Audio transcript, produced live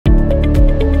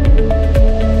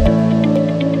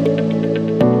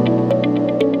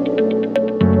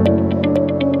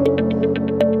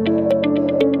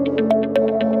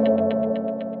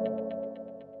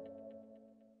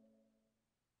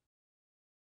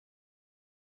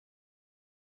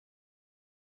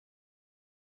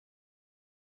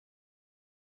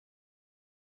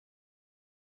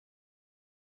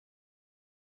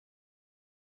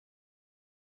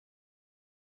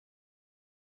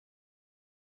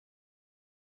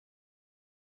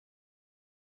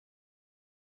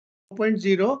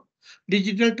4.0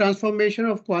 Digital Transformation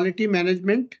of Quality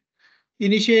Management,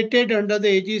 initiated under the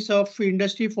aegis of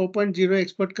Industry 4.0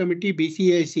 Expert Committee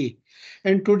BCIC.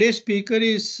 And today's speaker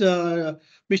is Mr.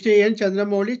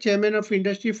 Chandramouli, Chairman of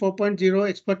Industry 4.0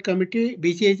 Expert Committee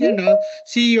BCIC and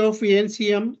CEO of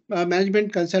ANCM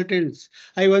Management Consultants.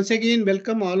 I once again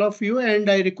welcome all of you and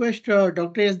I request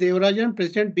Dr. S. Devarajan,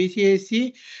 President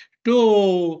BCIC,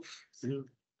 to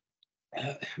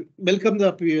welcome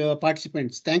the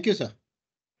participants. Thank you, sir.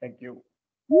 Thank you.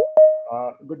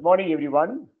 Good morning,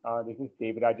 everyone. This is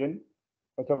Devarajan.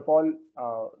 First of all,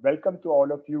 welcome to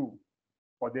all of you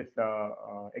for this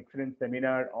excellent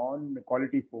seminar on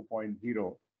Quality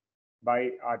 4.0 by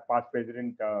our past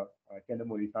president,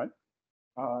 Chandramouli san.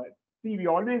 See, we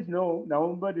always know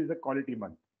November is a quality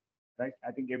month, right?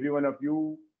 I think every one of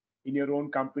you in your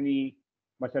own company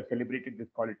must have celebrated this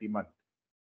quality month.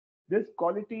 This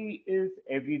quality is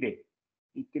every day.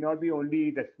 It cannot be only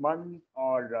this month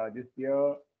or this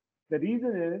year. The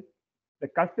reason is the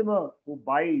customer who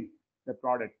buys the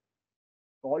product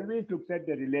always looks at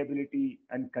the reliability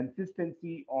and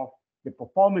consistency of the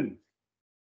performance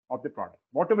of the product,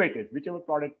 whatever it is, whichever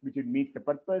product which it meets the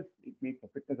purpose, it meets the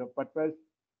fitness of purpose,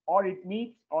 or it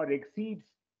meets or exceeds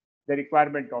the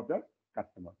requirement of the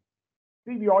customer.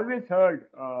 See, we always heard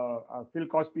Phil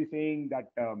Cosby saying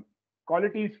that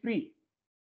quality is free.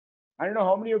 I don't know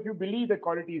how many of you believe that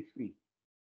quality is free.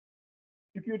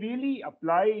 If you really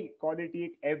apply quality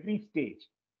at every stage,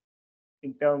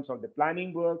 in terms of the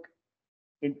planning work,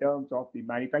 in terms of the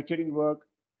manufacturing work,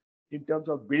 in terms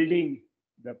of building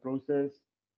the process,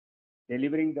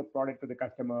 delivering the product to the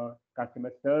customer,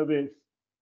 customer service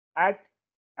at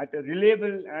a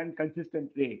reliable and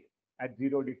consistent rate at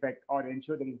zero defect or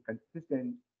ensure that it's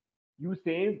consistent, you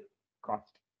save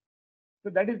cost. So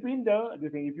that has been the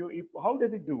thing. How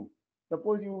does it do?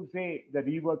 Suppose you say the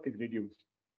rework is reduced,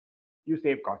 you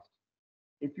save cost.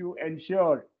 If you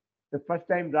ensure the first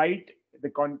time right, the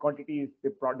quantity is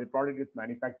the product is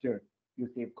manufactured, you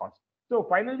save cost. So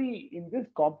finally, in this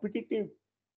competitive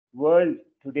world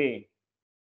today,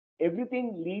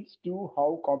 everything leads to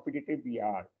how competitive we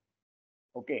are.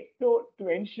 Okay, so to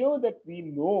ensure that we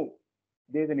know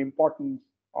there's an importance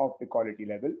of the quality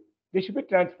level, they should be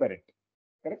transparent.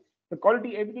 Correct? The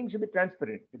quality, everything should be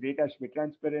transparent. The data should be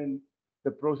transparent.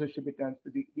 The process should be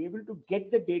transparent. Be able to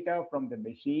get the data from the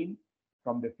machine,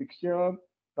 from the fixture,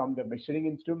 from the measuring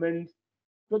instruments,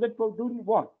 so that for doing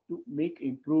what? To make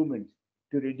improvements,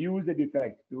 to reduce the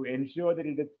defects, to ensure that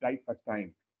it is right first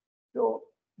time. So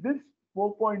this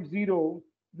 4.0,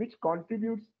 which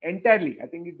contributes entirely, I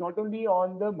think it's not only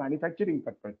on the manufacturing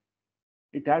purpose,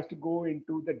 it has to go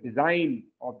into the design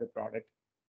of the product,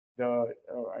 the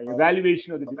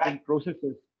evaluation of the different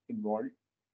processes involved,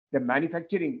 the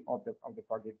manufacturing of the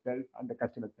product itself, and the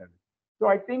customer service. So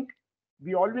I think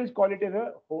we always call it as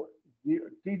a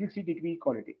 360-degree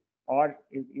quality, or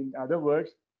in other words,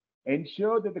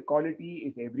 ensure that the quality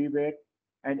is everywhere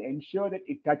and ensure that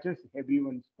it touches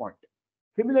everyone's point.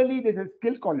 Similarly, there's a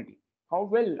skill quality. How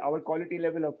well our quality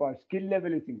level of our skill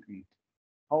level is increased,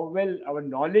 how well our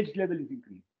knowledge level is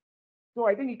increased. So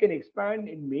I think it can expand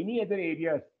in many other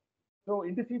areas. So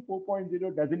Industry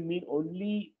 4.0 doesn't mean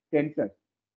only sensors.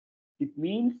 It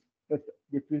means the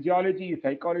physiology,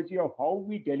 psychology of how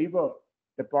we deliver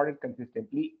the product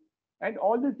consistently. And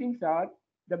all these things are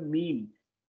the means.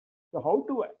 So how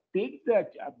to take the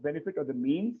benefit of the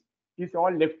means is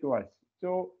all left to us.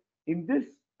 So in this,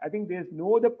 I think there's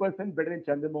no other person better than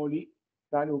Chandramouli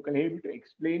san who can be able to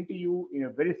explain to you in a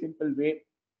very simple way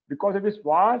because of his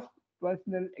vast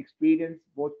personal experience,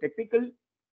 both technical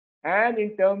and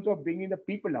in terms of bringing the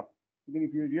people up. Even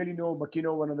if you really know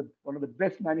Makino, one of the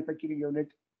best manufacturing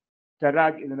units,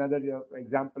 Tarag is another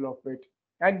example of it,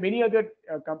 and many other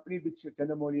companies which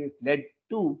Chandramouli has led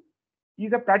to.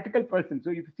 He's a practical person. So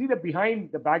if you see the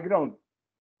behind the background,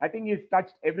 I think he's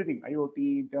touched everything, IoT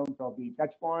in terms of the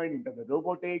touch point, in terms of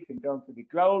robotics, in terms of the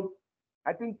cloud.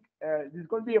 I think this is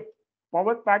going to be a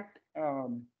power-packed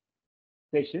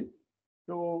session.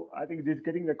 So I think this is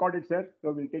getting recorded, sir.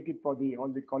 So we'll take it for all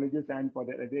the colleges and for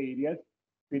the other areas.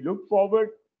 We look forward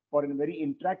for a very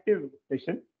interactive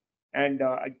session. And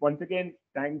once again,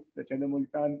 thanks to Chandramouli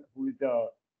san, who is the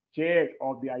chair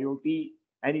of the IoT,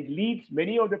 and it leads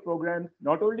many of the programs,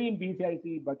 not only in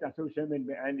BCIC, but association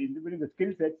and including the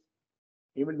skill sets,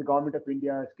 even the Government of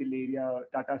India skill area,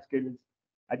 Tata Skills.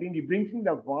 I think he brings in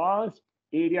the vast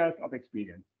areas of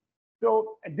experience.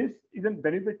 So this is a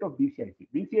benefit of BCIC.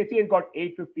 BCIC has got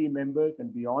 850 members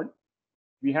and beyond.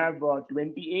 We have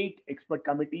 28 expert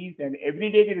committees, and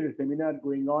every day there is a seminar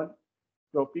going on.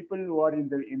 So people who are in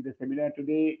the seminar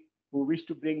today, who wish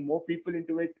to bring more people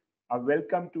into it, are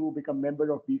welcome to become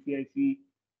member of BCIC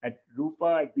at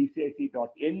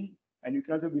rupa@bcic.in, and you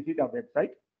can also visit our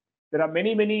website. There are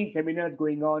many seminars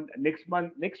going on.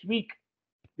 Next week,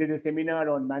 there's a seminar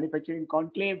on manufacturing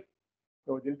conclave.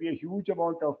 So there'll be a huge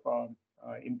amount of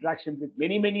interactions with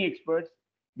many experts.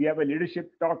 We have a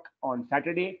leadership talk on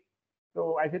Saturday.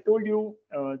 So as I told you,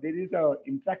 there is an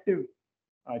interactive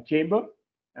chamber.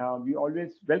 We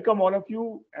always welcome all of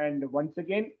you. And once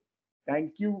again,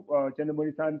 thank you,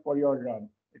 Chandramouli-san, for your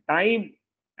time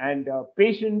and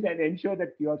patience, and ensure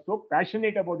that you are so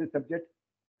passionate about the subject.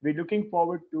 We're looking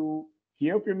forward to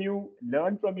hear from you,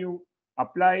 learn from you,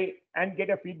 apply, and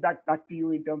get a feedback back to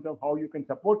you in terms of how you can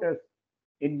support us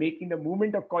in making the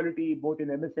movement of quality both in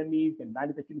MSMEs and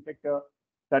manufacturing sector,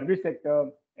 service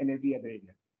sector, and every other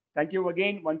area. Thank you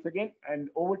again, once again, and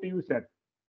over to you, sir.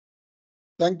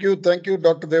 Thank you,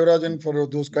 Dr. Devarajan, for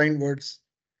those kind words.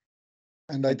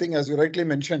 And I think, as you rightly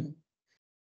mentioned,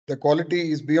 the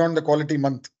quality is beyond the quality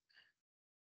month.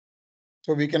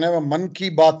 So we can have a man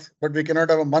ki baat, but we cannot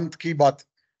have a month ki baat,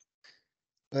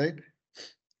 right?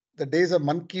 The days of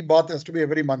man ki baat has to be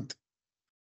every month.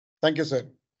 Thank you, sir.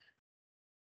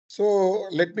 So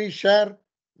let me share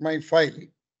my file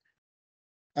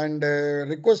and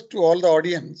request to all the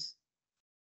audience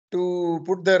to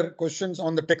put their questions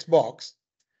on the text box,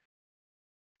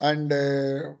 and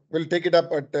we'll take it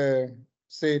up at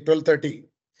say 12:30.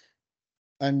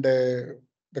 And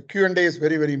the Q&A is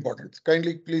very important.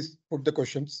 Kindly please put the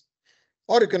questions,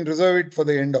 or you can reserve it for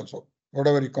the end also,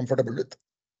 whatever you're comfortable with.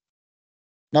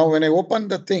 Now, when I open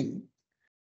the thing,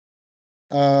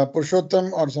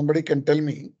 Purushottam or somebody can tell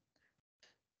me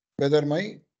whether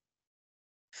my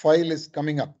file is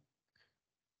coming up.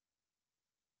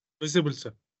 Visible,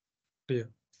 sir. Clear.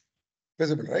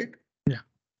 Visible, right? Yeah.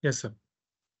 Yes, sir.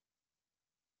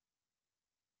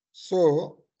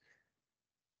 So,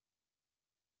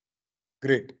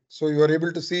 great. So you are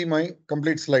able to see my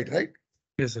complete slide, right?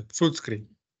 Yes, sir. Full screen.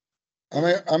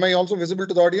 Am I also visible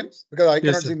to the audience? Because I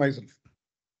cannot see myself.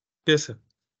 Yes, sir.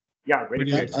 Yeah, very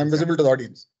clear. I'm visible to the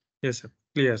audience. Yes, sir.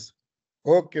 Clear.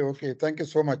 Okay. Thank you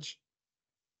so much.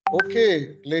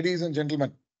 Okay, ladies and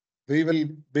gentlemen, we will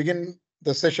begin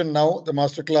the session now, the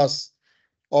masterclass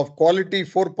of Quality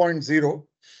 4.0.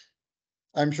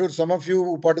 I'm sure some of you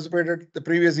who participated the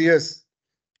previous years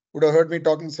would have heard me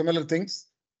talking similar things.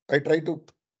 I try to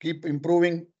keep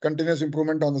improving, continuous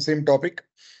improvement on the same topic.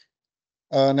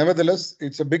 Nevertheless,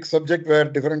 it's a big subject where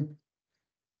different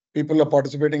people are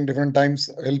participating different times,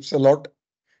 helps a lot.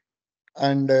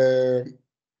 And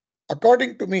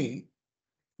according to me,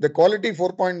 the Quality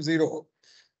 4.0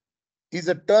 is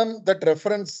a term that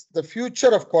references the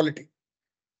future of quality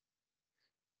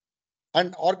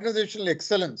and organizational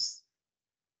excellence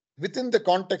within the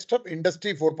context of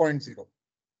Industry 4.0.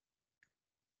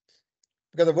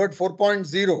 Because the word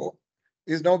 4.0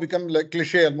 is now become like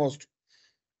cliche almost,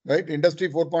 right? Industry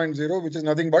 4.0, which is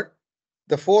nothing but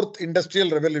the fourth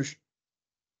industrial revolution.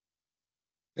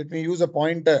 Let me use a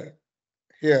pointer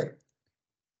here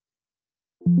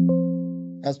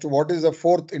as to what is the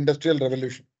fourth industrial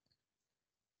revolution.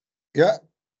 Yeah,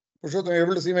 Purushottam, are you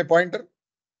able to see my pointer?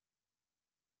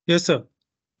 Yes, sir.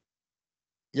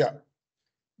 Yeah.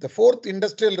 The fourth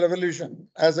industrial revolution,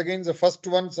 as against the first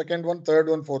one, second one, third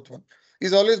one, fourth one,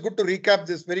 is always good to recap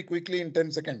this very quickly in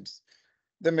 10 seconds.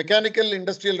 The mechanical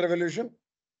industrial revolution,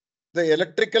 the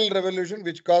electrical revolution,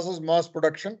 which causes mass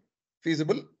production,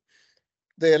 feasible.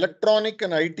 The electronic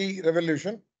and IT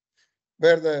revolution,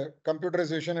 where the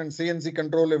computerization and CNC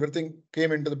control, everything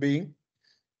came into the being.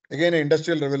 Again, an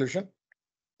industrial revolution.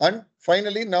 And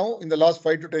finally, now in the last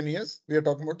 5 to 10 years, we are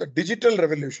talking about the digital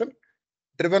revolution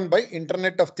driven by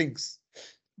Internet of Things.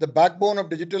 The backbone of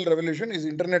digital revolution is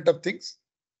Internet of Things,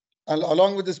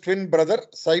 along with its twin brother,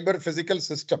 cyber physical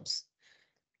systems,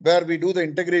 where we do the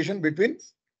integration between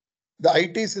the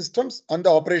IT systems and the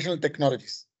operational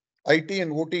technologies, IT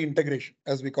and OT integration,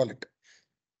 as we call it.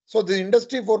 So the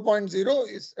Industry 4.0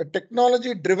 is a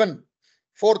technology-driven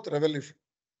fourth revolution.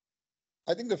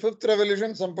 I think the fifth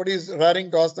revolution, somebody is raring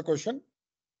to ask the question,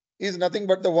 is nothing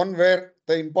but the one where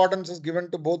the importance is given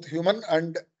to both human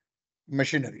and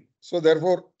machinery. So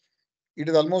therefore, it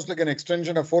is almost like an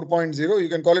extension of 4.0. You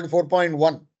can call it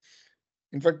 4.1.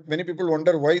 In fact, many people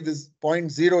wonder why this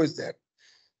 0.0 is there.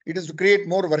 It is to create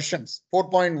more versions.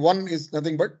 4.1 is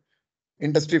nothing but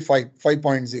Industry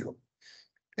 5.0.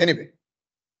 Anyway,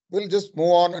 we'll just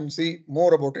move on and see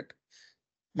more about it.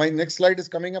 My next slide is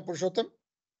coming up, Purushottam.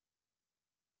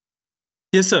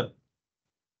 Yes, sir.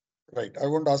 Right. I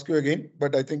won't ask you again,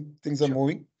 but I think things are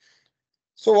moving.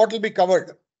 So what will be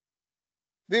covered?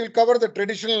 We will cover the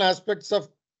traditional aspects of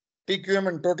TQM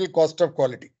and total cost of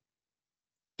quality.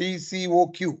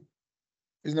 TCOQ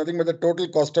is nothing but the total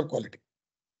cost of quality.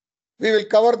 We will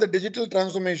cover the digital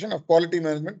transformation of quality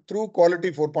management through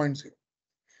Quality 4.0.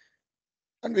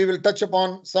 And we will touch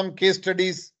upon some case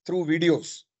studies through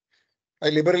videos. I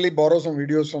liberally borrow some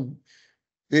videos from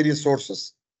various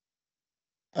sources.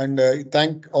 And I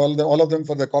thank all of them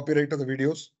for the copyright of the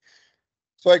videos.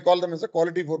 So I call them as a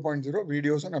Quality 4.0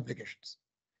 videos and applications.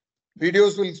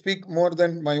 Videos will speak more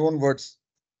than my own words.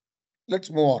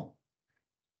 Let's move on.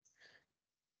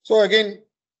 So again,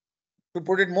 to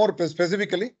put it more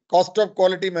specifically, cost of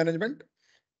quality management,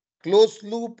 closed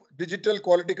loop digital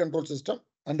quality control system,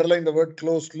 underline the word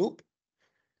closed loop.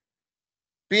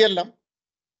 PLM,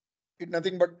 it's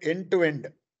nothing but end-to-end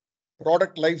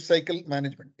product life cycle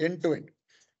management, end-to-end,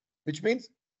 which means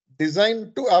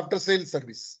design to after sales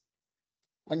service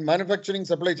and manufacturing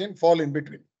supply chain fall in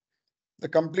between. The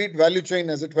complete value chain,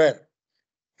 as it were,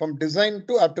 from design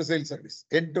to after sales service,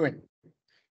 end-to-end.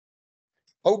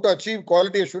 How to achieve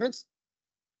quality assurance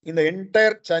in the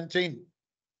entire chain.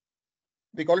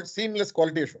 We call it seamless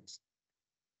quality assurance.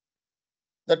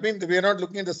 That means we are not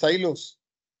looking at the silos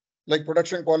like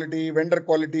production quality, vendor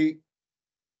quality,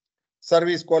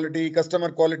 service quality,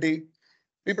 customer quality.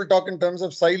 People talk in terms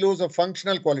of silos of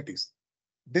functional qualities,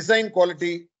 design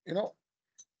quality,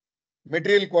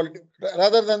 material quality.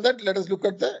 Rather than that, let us look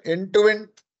at the end-to-end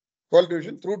quality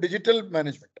assurance through digital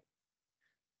management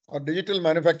or digital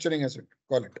manufacturing, as we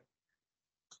call it.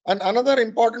 And another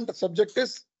important subject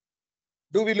is,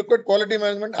 do we look at quality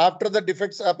management after the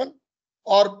defects happen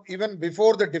or even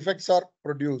before the defects are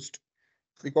produced?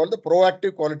 We call the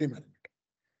proactive quality management.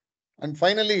 And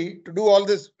finally, to do all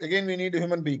this, again, we need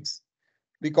human beings.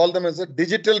 We call them as a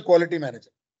digital quality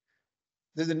manager.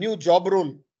 There's a new job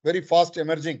role, very fast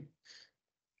emerging.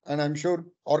 And I'm sure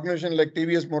organizations like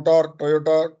TVS Motor,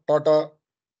 Toyota, Tata,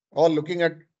 all looking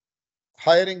at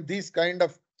hiring these kind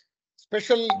of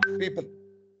special people,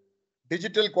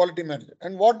 digital quality manager.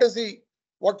 And what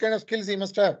kind of skills he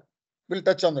must have? We'll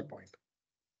touch on that point.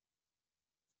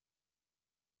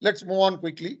 Let's move on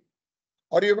quickly.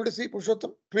 Are you able to see,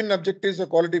 Purushottam? Twin objectives of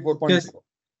quality 4.0. Yes.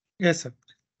 Yes, sir.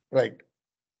 Right.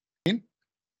 Am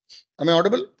I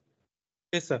audible?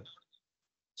 Yes, sir.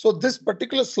 So this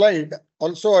particular slide,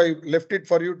 also I left it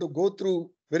for you to go through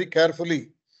very carefully.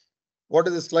 What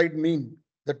does the slide mean?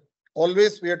 That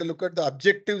always we have to look at the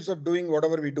objectives of doing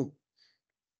whatever we do.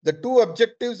 The two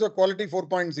objectives of quality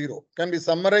 4.0 can be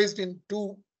summarized in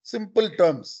two simple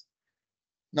terms.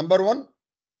 Number one,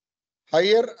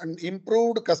 higher and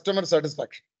improved customer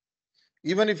satisfaction.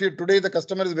 Even if today the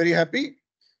customer is very happy,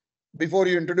 before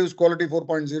you introduce quality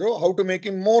 4.0, how to make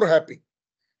him more happy?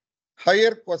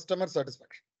 Higher customer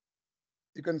satisfaction.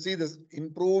 You can see this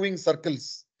improving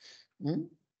circles.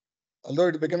 Although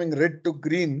it's becoming red to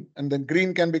green, and then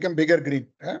green can become bigger green.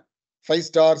 5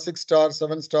 star, 6 star,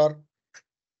 7 star.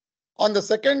 On the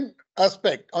second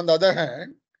aspect, on the other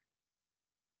hand,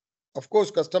 of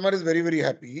course, customer is very, very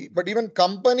happy, but even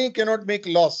company cannot make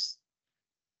loss.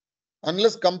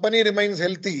 Unless company remains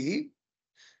healthy,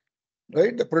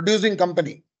 right? The producing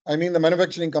company, I mean the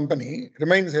manufacturing company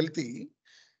remains healthy.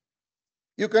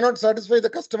 You cannot satisfy the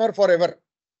customer forever.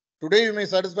 Today you may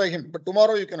satisfy him, but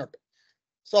tomorrow you cannot.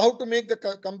 So how to make the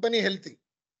company healthy?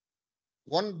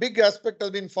 One big aspect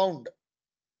has been found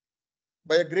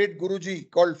by a great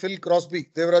Guruji called Phil Crosby.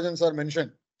 Devarajan sir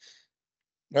mentioned,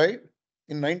 right?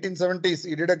 In 1970s,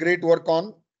 he did a great work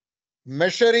on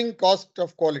measuring cost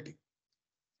of quality.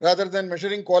 Rather than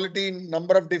measuring quality in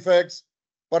number of defects,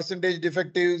 percentage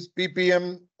defectives,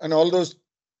 PPM, and all those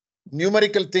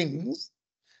numerical things,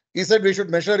 he said we should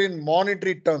measure in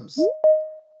monetary terms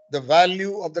the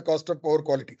value of the cost of poor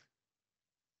quality.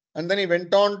 And then he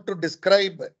went on to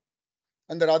describe,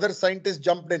 and the other scientists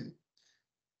jumped in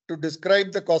to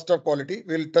describe the cost of quality.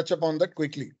 We'll touch upon that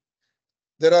quickly.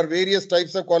 There are various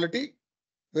types of quality.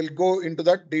 We'll go into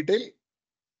that detail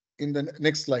in the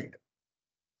next slide.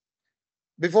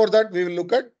 Before that, we will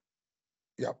look at,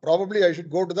 probably I should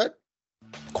go to that.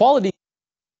 Quality.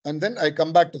 And then I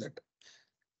come back to that.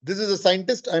 This is a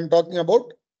scientist I'm talking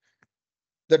about.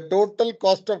 The total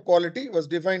cost of quality was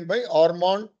defined by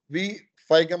Armand V.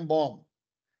 Feigenbaum.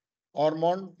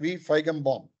 Armand V.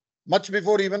 Feigenbaum. Much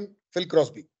before even Phil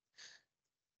Crosby.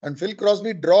 And Phil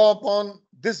Crosby draw upon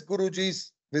this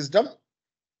Guruji's wisdom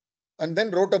and then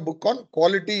wrote a book on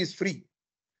quality is free.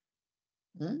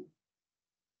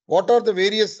 What are the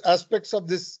various aspects of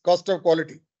this cost of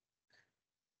quality?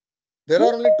 There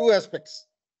are only two aspects.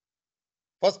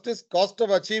 First is cost of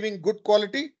achieving good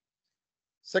quality.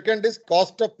 Second is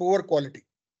cost of poor quality.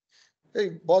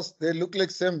 Hey, boss, they look like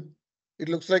same. It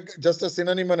looks like just a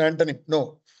synonym and antonym.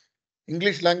 No.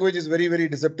 English language is very, very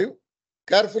deceptive.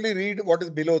 Carefully read what is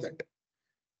below that.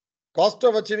 Cost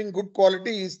of achieving good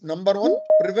quality is number one,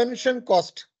 prevention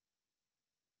cost.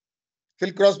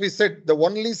 Phil Crosby said the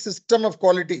only system of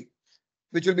quality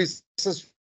which will be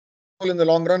successful in the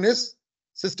long run is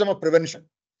system of prevention.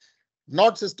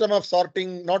 Not system of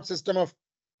sorting, not system of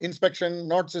inspection,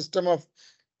 not system of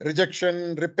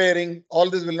rejection, repairing. All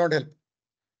this will not help.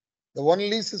 The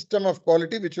only system of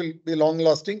quality which will be long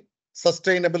lasting,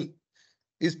 sustainable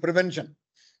is prevention.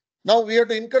 Now we have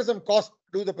to incur some cost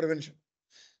to do the prevention.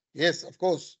 Yes, of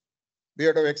course. We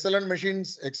have to have excellent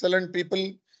machines, excellent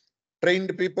people,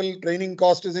 trained people, training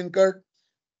cost is incurred.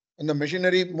 And the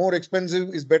machinery more expensive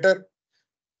is better.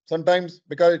 Sometimes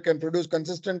because it can produce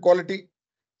consistent quality.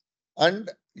 And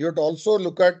you have to also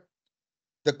look at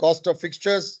the cost of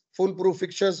fixtures, foolproof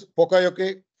fixtures,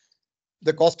 pokayoke,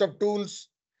 the cost of tools,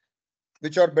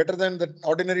 which are better than the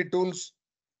ordinary tools.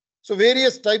 So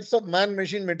various types of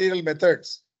man-machine material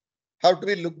methods have to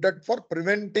be looked at for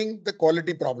preventing the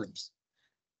quality problems.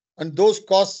 And those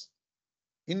costs,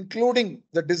 including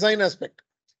the design aspect.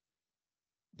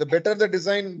 The better the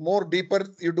design, more deeper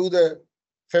you do the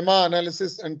FEMA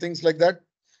analysis and things like that.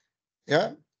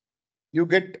 Yeah, you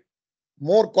get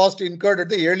more cost incurred at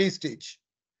the early stage.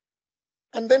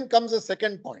 And then comes the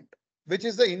second point, which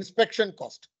is the inspection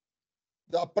cost.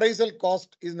 The appraisal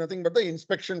cost is nothing but the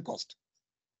inspection cost.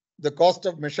 The cost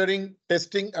of measuring,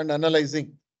 testing, and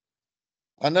analyzing.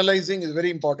 Analyzing is very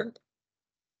important.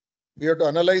 We have to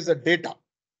analyze the data.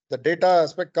 The data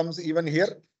aspect comes even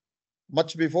here,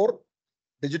 much before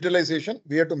digitalization.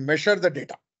 We have to measure the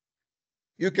data.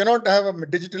 You cannot have a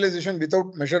digitalization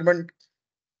without measurement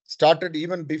started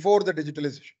even before the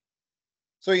digitalization.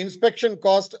 So inspection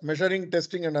cost, measuring,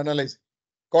 testing, and analyzing,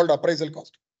 called appraisal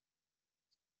cost.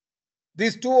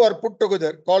 These two are put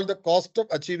together, called the cost of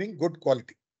achieving good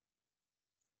quality.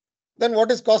 Then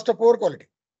what is cost of poor quality?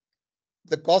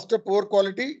 The cost of poor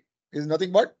quality is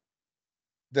nothing but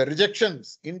the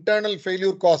rejections, internal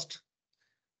failure cost,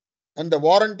 and the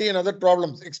warranty and other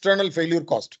problems, external failure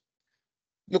cost.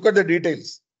 Look at the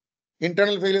details.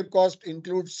 Internal failure cost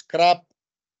includes scrap,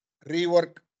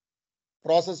 rework,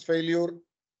 process failure,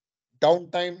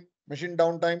 downtime, machine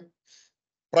downtime,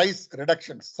 price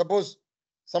reductions. Suppose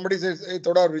somebody says, hey,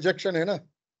 thoda rejection hai na?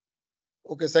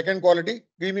 Okay, second quality,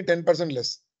 give me 10%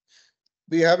 less.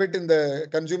 We have it in the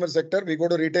consumer sector. We go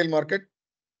to retail market,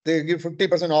 they give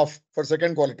 50% off for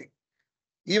second quality.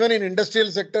 Even in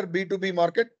industrial sector, B2B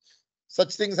market,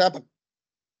 such things happen.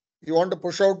 You want to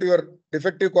push out your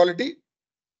defective quality,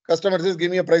 customer says,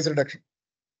 give me a price reduction.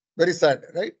 Very sad,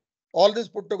 right? All this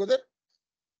put together,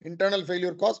 internal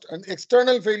failure cost and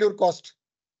external failure cost,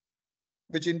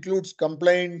 which includes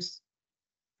complaints,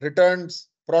 returns,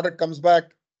 product comes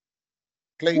back,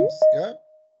 claims, yeah,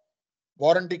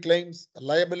 warranty claims,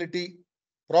 liability,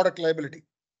 product liability,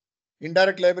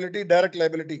 indirect liability, direct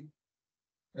liability.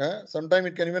 Yeah, sometimes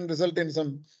it can even result in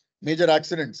some major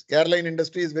accidents. Airline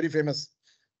industry is very famous.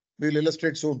 We will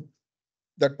illustrate soon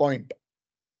that point.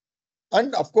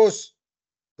 And of course,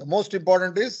 the most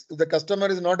important is if the customer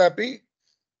is not happy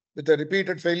with the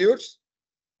repeated failures,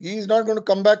 he is not going to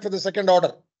come back for the second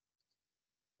order.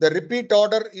 The repeat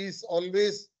order is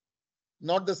always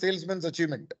not the salesman's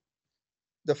achievement.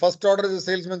 The first order is the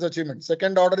salesman's achievement.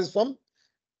 Second order is from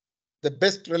the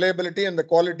best reliability and the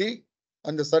quality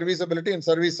and the serviceability and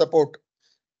service support,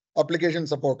 application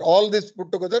support. All this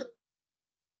put together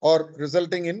are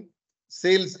resulting in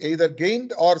sales either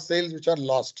gained or sales which are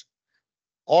lost.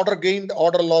 Order gained,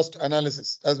 order lost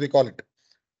analysis, as we call it.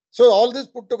 So all this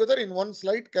put together in one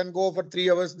slide can go for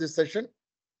 3 hours this session.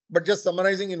 But just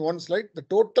summarizing in one slide, the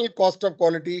total cost of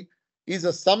quality is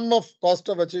a sum of cost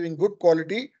of achieving good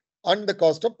quality and the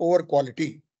cost of poor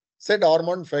quality, said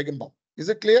Armand Feigenbaum. Is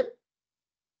it clear?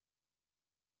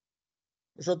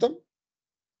 Purushottam?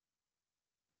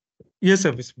 Yes,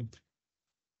 sir. Bismillah.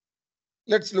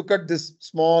 Let's look at this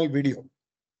small video.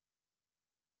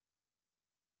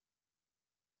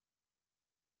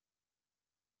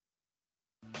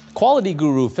 Quality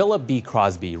guru Philip B.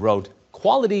 Crosby wrote,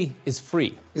 "Quality is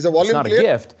free. Is the volume It's not clear? a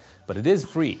gift, but it is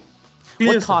free.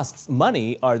 Clear, What sir. costs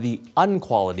money are the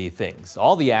unquality things,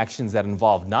 all the actions that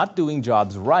involve not doing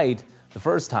jobs right the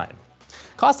first time.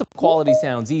 Cost of quality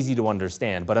sounds easy to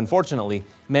understand, but unfortunately,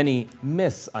 many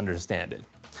misunderstand it.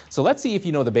 So let's see if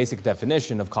you know the basic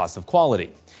definition of cost of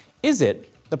quality. Is it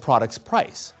the product's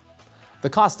price? The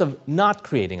cost of not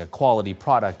creating a quality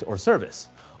product or service?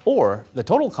 Or the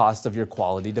total cost of your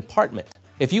quality department?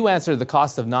 If you answer the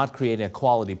cost of not creating a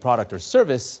quality product or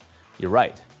service, you're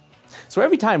right. So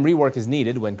every time rework is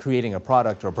needed when creating a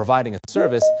product or providing a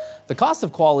service, the cost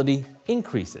of quality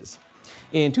increases.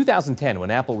 In 2010,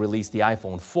 when Apple released the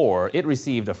iPhone 4, it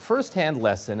received a first-hand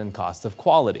lesson in cost of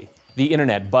quality. The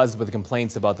internet buzzed with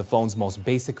complaints about the phone's most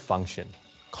basic function,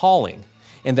 calling,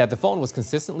 and that the phone was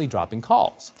consistently dropping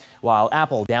calls. While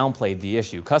Apple downplayed the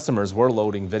issue, customers were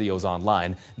loading videos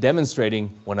online demonstrating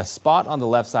when a spot on the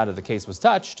left side of the case was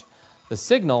touched, the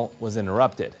signal was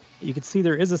interrupted. You can see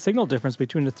there is a signal difference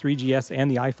between the 3GS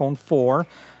and the iPhone 4.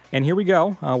 And here we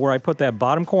go, where I put that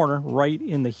bottom corner right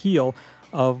in the heel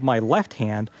of my left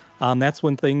hand. That's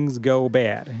when things go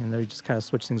bad. And they just kind of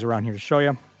switch things around here to show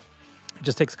you. It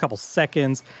just takes a couple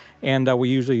seconds, and we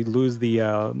usually lose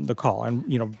the call. And,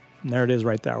 you know, there it is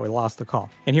right there. We lost the call.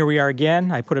 And here we are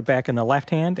again. I put it back in the left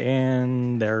hand,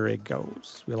 and there it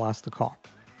goes. We lost the call.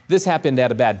 This happened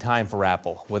at a bad time for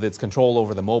Apple, with its control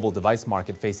over the mobile device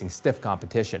market facing stiff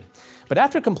competition. But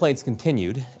after complaints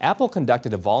continued, Apple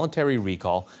conducted a voluntary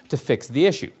recall to fix the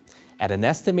issue at an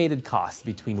estimated cost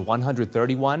between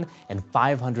 131 and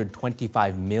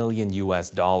 525 million US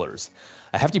dollars.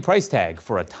 A hefty price tag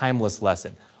for a timeless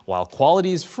lesson. While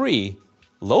quality is free,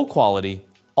 low quality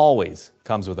always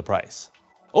comes with a price.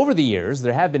 Over the years,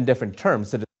 there have been different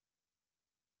terms to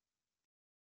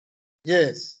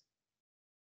Yes.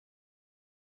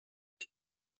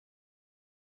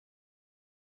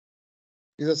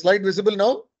 Is the slide visible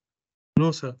now?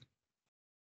 No, sir.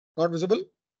 Not visible?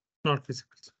 Not visible.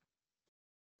 Sir.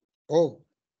 Oh.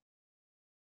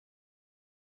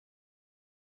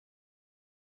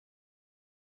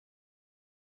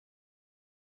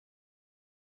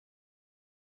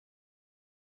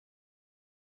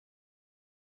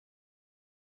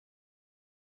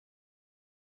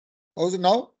 How's it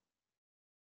now?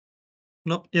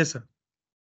 No, yes, sir.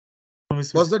 No,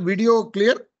 Was that video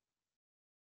clear?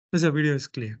 yes, the video is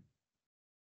clear.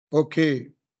 Okay.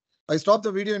 I stopped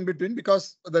the video in between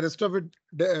because the rest of it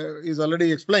is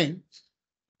already explained.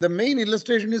 The main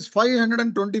illustration is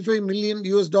 525 million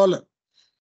US dollar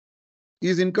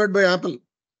is incurred by Apple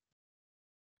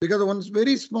because of one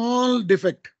very small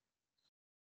defect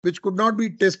which could not be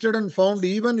tested and found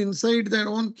even inside their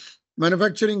own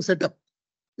manufacturing setup.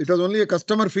 It was only a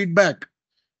customer feedback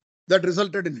that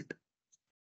resulted in it.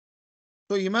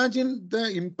 So imagine the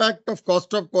impact of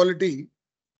cost of quality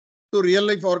to real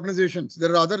life organizations.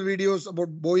 There are other videos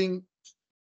about Boeing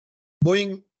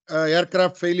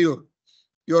aircraft failure.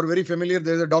 You are very familiar.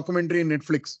 There's a documentary in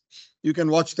Netflix. You can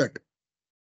watch that.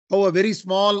 How a very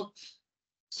small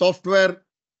software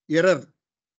error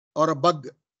or a bug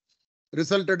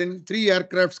resulted in 3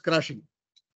 aircrafts crashing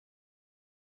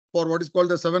for what is called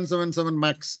the 777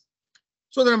 MAX.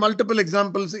 So there are multiple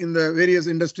examples in the various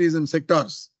industries and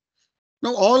sectors.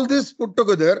 Now, all this put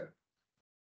together,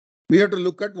 we have to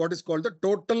look at what is called the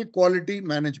total quality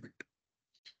management.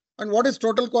 And what is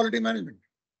total quality management?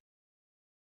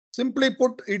 Simply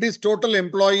put, it is total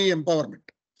employee empowerment.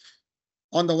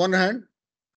 On the one hand,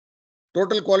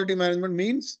 total quality management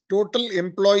means total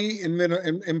employee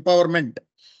empowerment.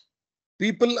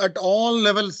 People at all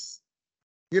levels,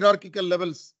 hierarchical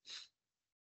levels,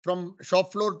 from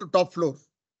shop floor to top floor,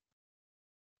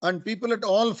 and people at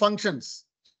all functions,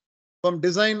 from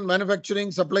design,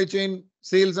 manufacturing, supply chain,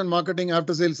 sales and marketing,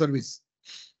 after sales service,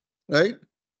 right?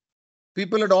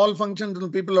 People at all functions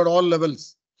and people at all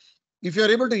levels. If you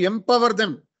are able to empower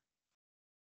them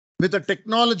with a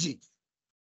technology,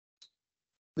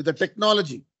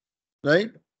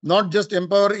 right? Not just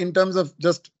empower in terms of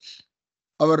just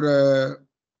our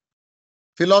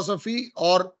philosophy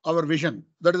or our vision.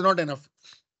 That is not enough.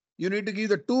 You need to give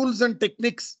the tools and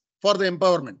techniques for the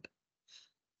empowerment.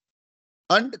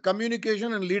 And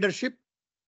communication and leadership.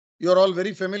 You're all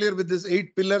very familiar with these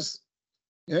 8 pillars,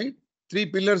 right? 3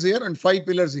 pillars here and 5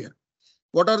 pillars here.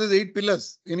 What are these 8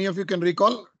 pillars? Any of you can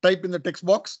recall? Type in the text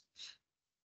box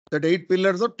that 8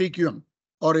 pillars of TQM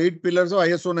or 8 pillars of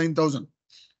ISO 9000.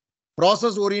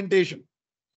 Process orientation,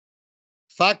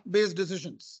 fact-based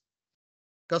decisions,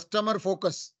 customer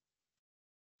focus,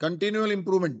 continual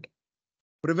improvement,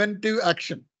 preventive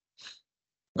action,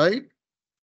 right?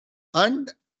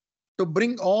 And to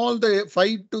bring all the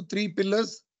 5 to 3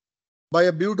 pillars by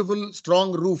a beautiful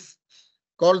strong roof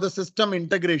called the system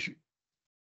integration.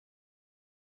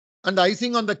 And the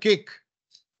icing on the cake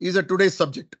is a today's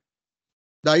subject.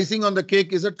 The icing on the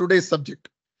cake is a today's subject.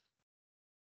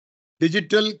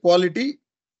 Digital quality,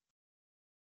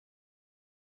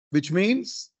 which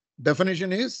means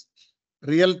definition is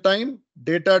real-time,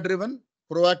 data-driven,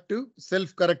 proactive,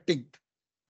 self-correcting.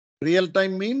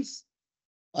 Real-time means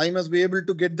I must be able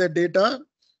to get the data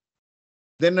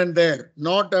then and there,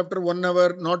 not after 1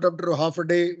 hour, not after half a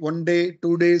day, 1 day,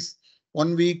 2 days,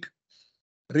 1 week.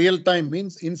 Real time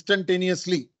means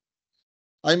instantaneously.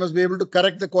 I must be able to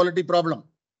correct the quality problem.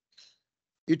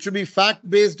 It should be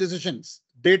fact-based decisions,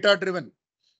 data-driven,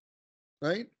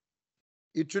 right?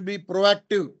 It should be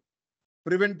proactive,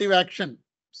 preventive action.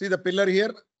 See the pillar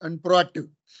here and proactive.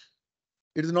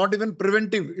 It is not even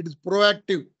preventive, it is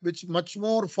proactive, which much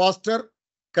more faster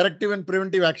corrective and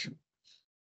preventive action.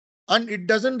 And it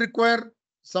doesn't require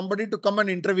somebody to come and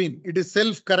intervene. It is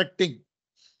self-correcting.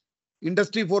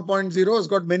 Industry 4.0 has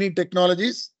got many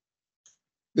technologies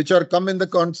which are come in the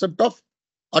concept of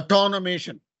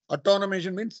automation.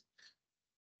 Automation means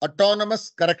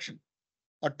autonomous correction.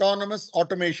 Autonomous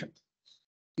automation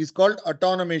is called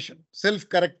automation,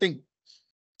 self-correcting.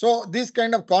 So these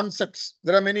kind of concepts,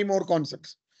 there are many more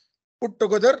concepts put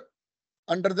together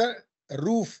under the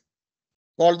roof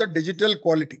called the digital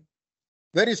quality.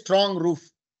 Very strong roof,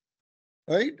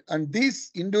 right? And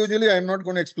these individually, I'm not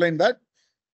going to explain that,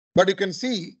 but you can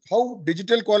see how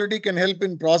digital quality can help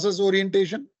in process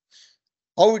orientation,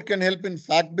 how it can help in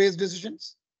fact-based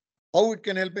decisions, how it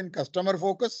can help in customer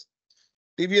focus.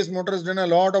 TVS Motor has done a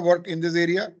lot of work in this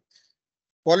area.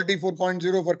 Quality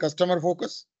 4.0 for customer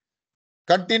focus,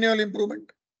 continual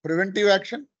improvement, preventive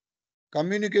action,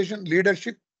 communication,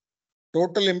 leadership,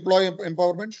 total employee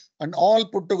empowerment, and all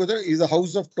put together is a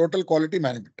house of total quality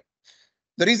management.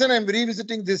 The reason I'm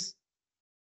revisiting this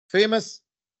famous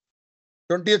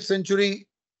 20th century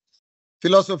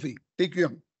philosophy,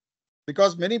 TQM,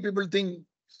 because many people think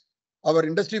our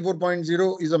industry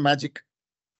 4.0 is a magic.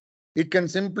 It can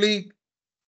simply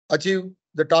achieve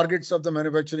the targets of the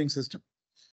manufacturing system.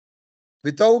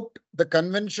 Without the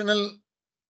conventional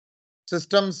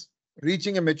systems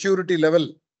reaching a maturity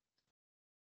level,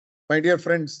 my dear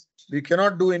friends, we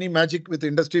cannot do any magic with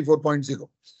industry 4.0.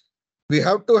 We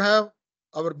have to have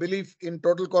our belief in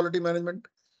total quality management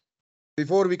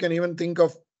before we can even think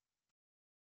of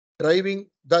driving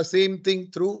the same thing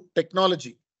through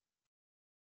technology.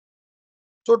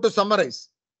 So to summarize,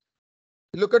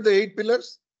 look at the 8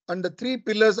 pillars, and the 3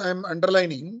 pillars I am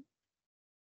underlining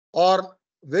are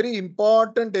very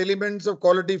important elements of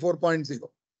quality 4.0.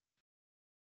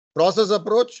 Process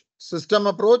approach, system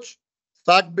approach,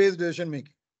 fact-based decision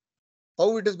making.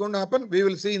 How it is going to happen, we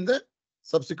will see in the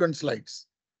subsequent slides.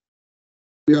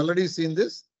 We already seen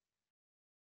this.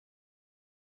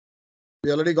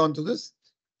 We already gone through this.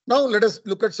 Now let us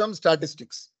look at some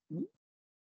statistics.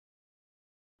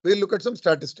 We'll look at some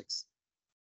statistics.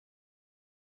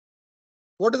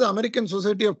 What is the American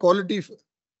Society of Quality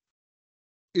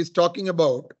is talking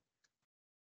about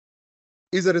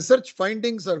is the research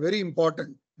findings are very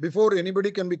important before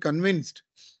anybody can be convinced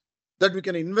that we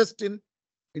can invest in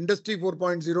industry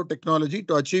 4.0 technology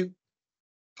to achieve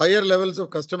higher levels of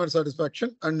customer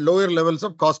satisfaction and lower levels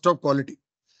of cost of quality.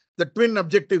 The twin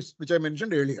objectives which I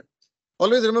mentioned earlier.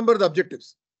 Always remember the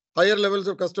objectives. Higher levels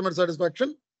of customer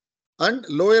satisfaction and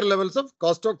lower levels of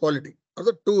cost of quality are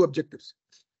the 2 objectives.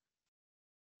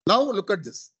 Now look at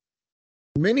this.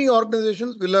 Many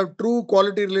organizations will have true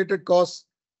quality related costs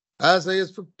as high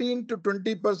as 15 to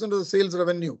 20% of the sales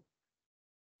revenue,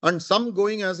 and some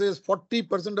going as high as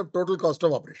 40% of total cost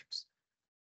of operations.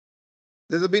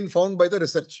 This has been found by the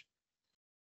research.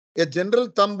 A general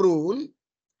thumb rule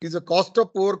is a cost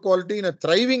of poor quality in a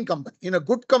thriving company, in a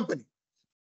good company,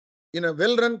 in a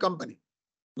well-run company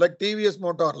like TVS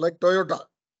Motor, like Toyota,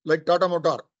 like Tata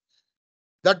Motor.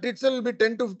 That itself will be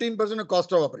 10 to 15% of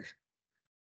cost of operation.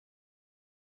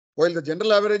 While the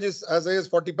general average is as high as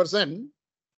 40%,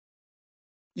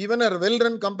 even a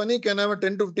well-run company can have a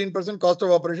 10 to 15% cost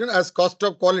of operation as cost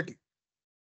of quality.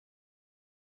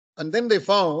 And then they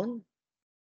found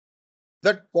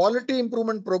that quality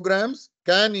improvement programs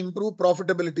can improve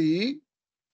profitability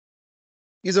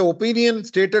is an opinion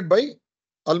stated by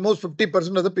almost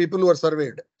 50% of the people who are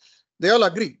surveyed. They all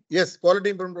agree, yes,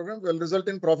 quality improvement programs will result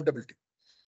in profitability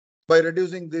by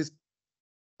reducing this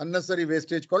unnecessary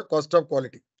wastage called cost of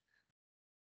quality.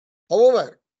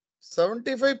 However,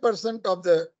 75% of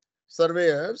the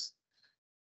surveyors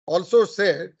also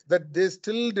said that they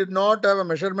still did not have a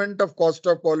measurement of cost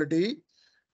of quality,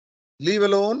 leave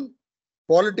alone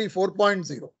quality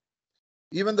 4.0.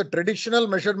 Even the traditional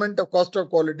measurement of cost of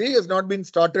quality has not been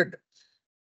started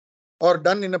or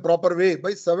done in a proper way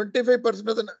by 75%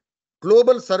 of the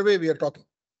global survey we are talking.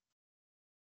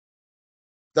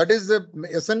 That is the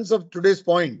essence of today's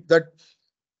point, that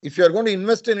if you are going to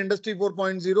invest in Industry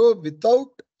 4.0 without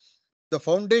the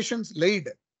foundations laid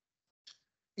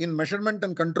in measurement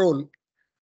and control,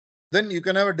 then you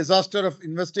can have a disaster of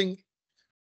investing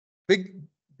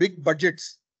big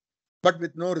budgets, but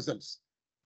with no results.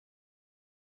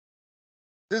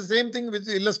 This same thing which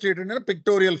is illustrated in a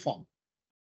pictorial form.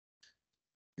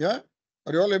 Yeah,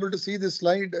 are you all able to see this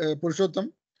slide,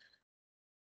 Purushottam?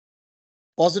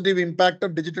 positive impact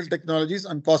of digital technologies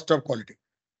on cost of quality.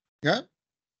 Yeah.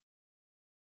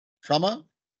 Shama?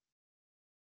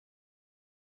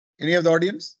 Any of the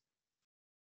audience?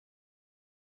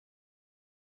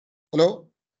 Hello?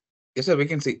 Yes, sir, we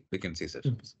can see, sir.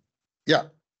 Yeah.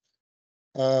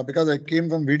 Because I came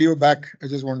from video back, I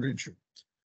just want to ensure.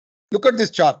 Look at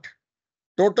this chart.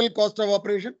 Total cost of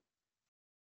operation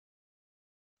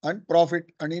and profit,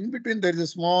 and in between there is a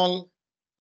small,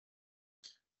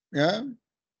 a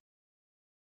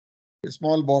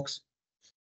small box,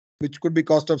 which could be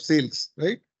cost of sales,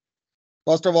 right?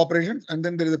 Cost of operations, and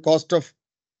then there is a cost of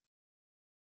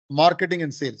marketing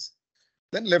and sales.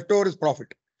 Then leftover is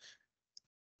profit.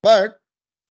 But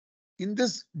in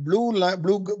this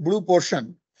blue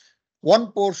portion,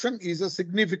 one portion is a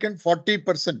significant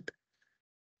 40%.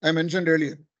 I mentioned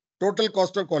earlier, total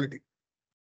cost of quality.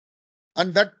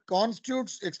 And that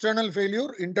constitutes external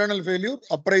failure, internal failure,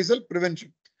 appraisal,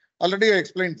 prevention. Already I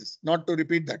explained this, not to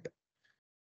repeat that.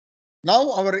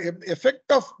 Now our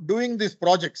effect of doing these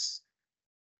projects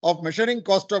of measuring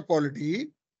cost of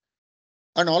quality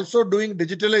and also doing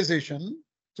digitalization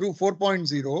through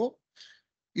 4.0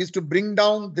 is to bring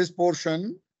down this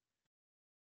portion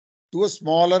to a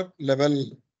smaller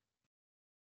level.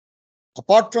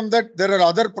 Apart from that, there are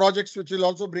other projects which will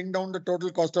also bring down the total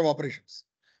cost of operations.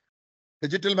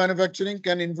 Digital manufacturing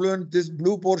can influence this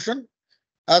blue portion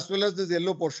as well as this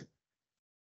yellow portion.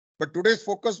 But today's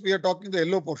focus, we are talking the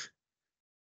yellow portion,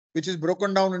 which is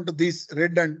broken down into these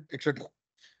red and etc.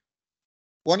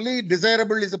 Only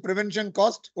desirable is the prevention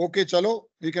cost. Okay, chalo,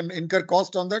 we can incur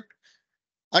cost on that.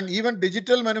 And even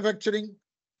digital manufacturing,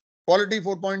 quality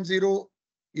 4.0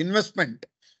 investment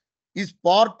is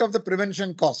part of the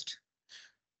prevention cost.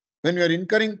 When we are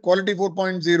incurring quality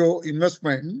 4.0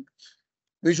 investment,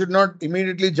 we should not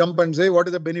immediately jump and say, what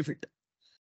is the benefit?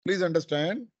 Please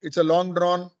understand, it's a long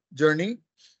drawn journey.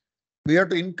 We have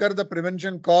to incur the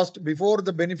prevention cost before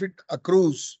the benefit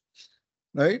accrues,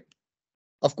 right?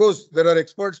 Of course, there are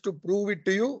experts to prove it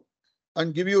to you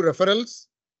and give you referrals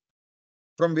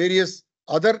from various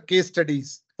other case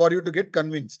studies for you to get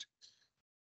convinced.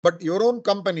 But your own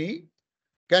company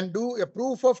can do a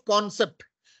proof of concept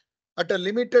at a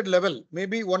limited level,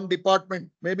 maybe one department,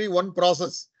 maybe one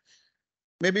process,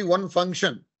 maybe one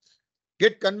function.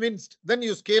 Get convinced, then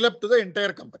you scale up to the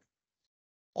entire company.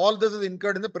 All this is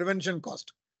incurred in the prevention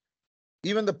cost.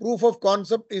 Even the proof of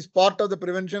concept is part of the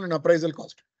prevention and appraisal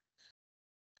cost,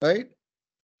 right?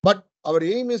 But our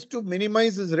aim is to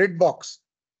minimize this red box.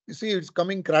 You see, it's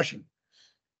coming crashing.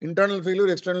 Internal failure,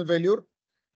 external failure,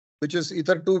 which is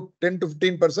either to 10 to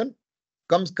 15%,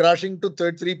 comes crashing to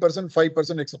 33%,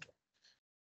 5%, etc.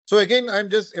 So again, I'm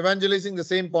just evangelizing the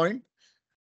same point,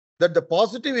 that the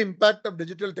positive impact of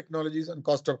digital technologies on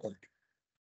cost of quality.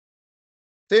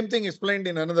 Same thing explained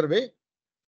in another way,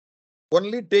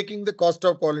 only taking the cost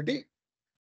of quality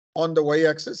on the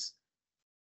y-axis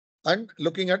and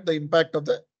looking at the impact of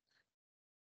the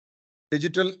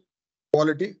digital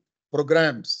quality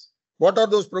programs. What are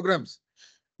those programs?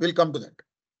 We'll come to that.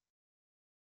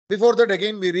 Before that,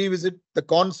 again, we revisit the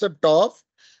concept of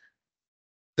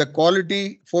the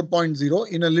quality 4.0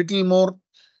 in a little more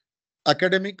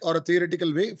academic or a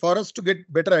theoretical way for us to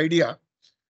get better idea.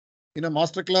 In a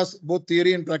masterclass, both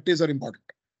theory and practice are important.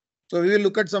 So we will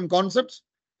look at some concepts.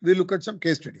 We'll look at some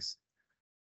case studies.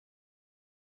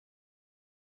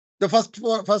 The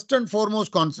first and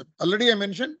foremost concept, already I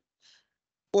mentioned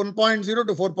 1.0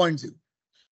 to 4.0.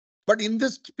 But in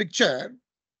this picture,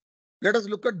 let us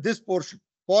look at this portion,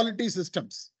 quality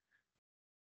systems.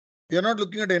 We are not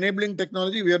looking at enabling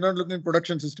technology. We are not looking at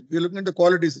production system. We are looking at the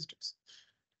quality systems.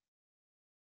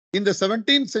 In the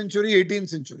 17th century, 18th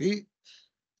century,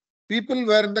 people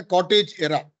were in the cottage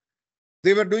era.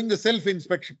 They were doing the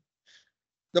self-inspection.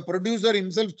 The producer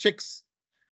himself checks.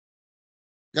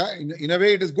 Yeah, in a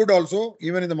way, it is good also,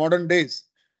 even in the modern days.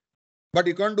 But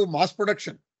you can't do mass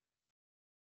production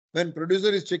when producer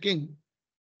is checking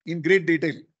in great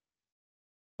detail.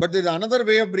 But there's another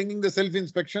way of bringing the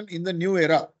self-inspection in the new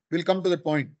era. We'll come to that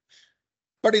point.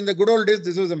 But in the good old days,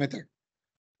 this was a method.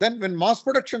 Then when mass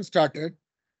production started,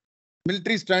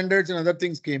 military standards and other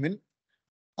things came in,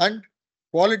 and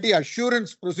quality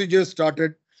assurance procedures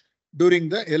started during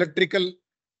the electrical,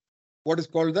 what is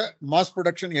called the mass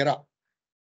production era.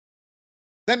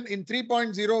 Then in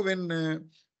 3.0, when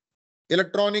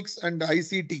electronics and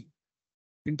ICT,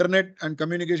 internet and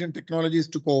communication technologies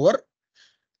took over,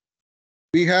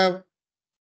 we have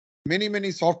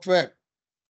many software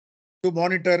to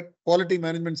monitor quality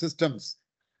management systems,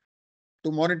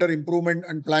 to monitor improvement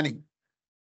and planning.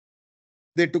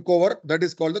 They took over. That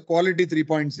is called the quality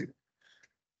 3.0.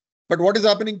 But what is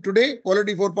happening today?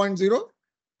 Quality 4.0.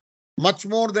 much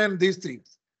more than these three.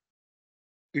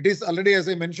 It is already, as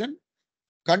I mentioned,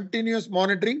 continuous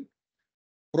monitoring,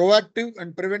 proactive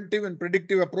and preventive and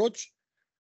predictive approach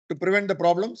to prevent the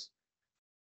problems.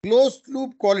 Closed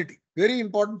loop quality, very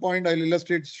important point, I'll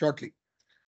illustrate shortly.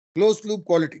 Closed loop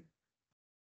quality,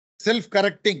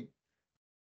 self-correcting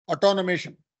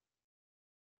automation,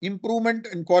 improvement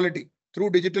in quality through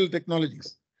digital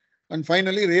technologies, and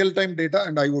finally real-time data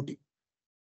and IoT.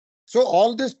 So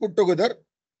all this put together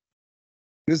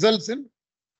results in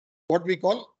what we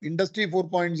call Industry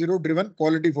 4.0 driven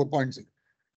quality 4.0.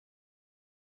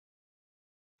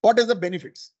 What is the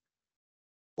benefits?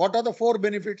 What are the 4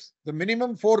 benefits? The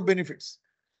minimum 4 benefits.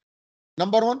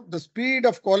 Number 1, the speed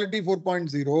of quality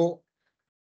 4.0.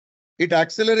 It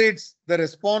accelerates the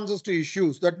responses to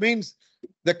issues. That means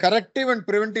the corrective and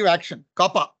preventive action,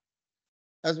 CAPA,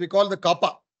 as we call the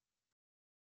CAPA.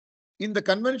 In the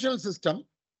conventional system,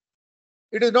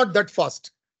 it is not that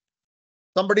fast.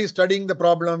 Somebody is studying the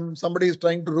problem, somebody is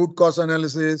trying to root cause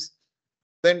analysis,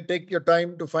 then take your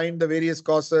time to find the various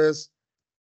causes,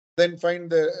 then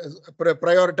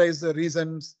prioritize the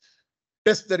reasons,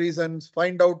 test the reasons,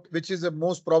 find out which is the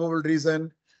most probable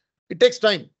reason. It takes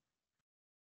time.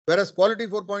 Whereas quality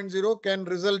 4.0 can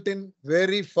result in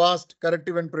very fast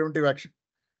corrective and preventive action.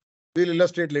 We'll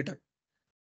illustrate later.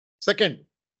 Second,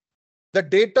 the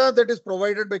data that is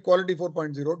provided by quality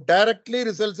 4.0 directly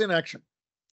results in action.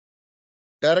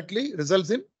 Directly results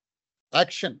in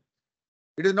action.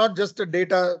 It is not just a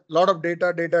data, lot of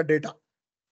data,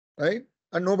 right?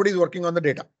 And nobody is working on the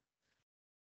data.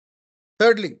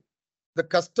 Thirdly, the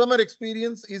customer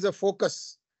experience is a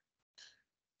focus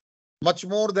much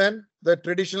more than the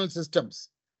traditional systems,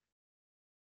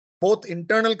 both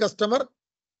internal customer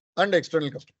and external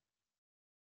customer.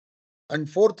 And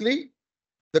fourthly,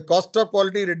 the cost of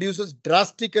quality reduces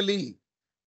drastically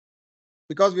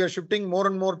because we are shifting more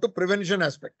and more to prevention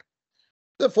aspect.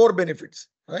 The 4 benefits,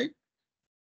 right?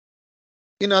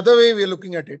 In other way, we are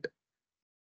looking at it.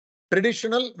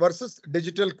 Traditional versus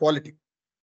digital quality,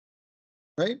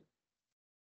 right?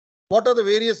 What are the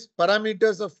various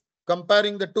parameters of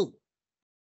comparing the two?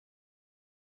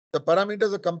 The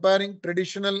parameters of comparing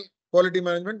traditional quality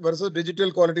management versus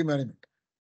digital quality management.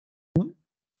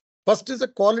 First is the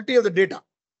quality of the data.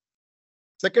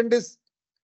 Second is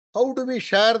how do we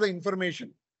share the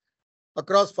information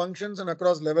across functions and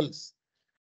across levels.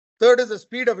 Third is the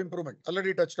speed of improvement,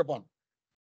 already touched upon.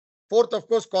 Fourth, of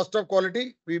course, cost of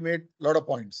quality. We made a lot of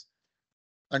points.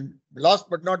 And last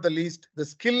but not the least, the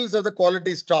skills of the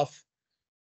quality staff.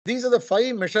 These are the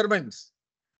 5 measurements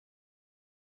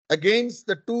against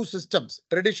the 2 systems,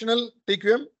 traditional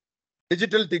TQM,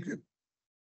 digital TQM.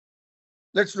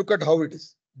 Let's look at how it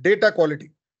is. Data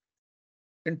quality.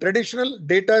 In traditional,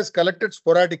 data is collected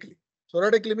sporadically.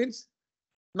 Sporadically means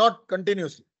not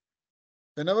continuously.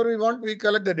 Whenever we want, we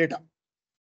collect the data.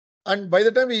 And by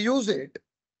the time we use it,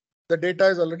 the data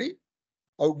is already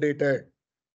outdated.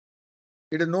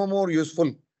 It is no more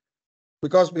useful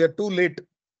because we are too late.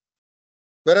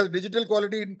 Whereas digital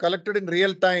quality is collected in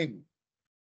real time,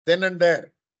 then and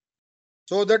there,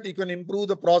 so that you can improve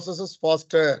the processes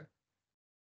faster.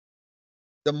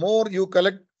 The more you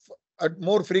collect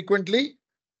more frequently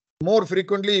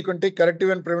you can take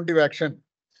corrective and preventive action.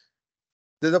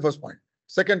 This is the first point.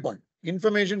 Second point,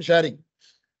 information sharing.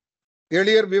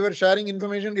 Earlier we were sharing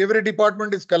information, every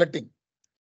department is collecting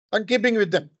and keeping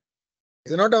with them.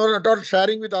 It's not at all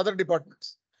sharing with other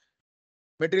departments.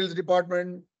 Materials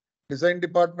department, design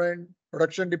department,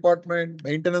 production department,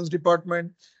 maintenance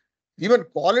department, even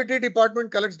quality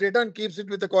department collects data and keeps it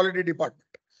with the quality department.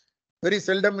 Very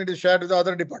seldom it is shared with the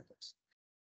other departments.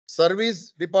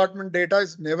 Service department data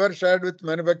is never shared with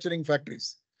manufacturing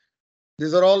factories.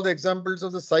 These are all the examples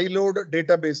of the siloed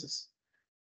databases.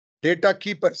 Data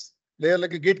keepers, they are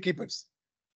like gatekeepers,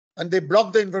 and they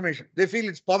block the information. They feel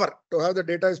it's power. To have the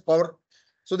data is power,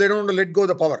 so they don't want to let go of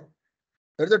the power.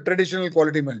 That is a traditional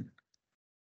quality management.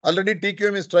 Already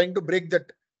TQM is trying to break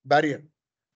that barrier.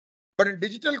 But in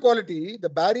digital quality, the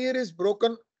barrier is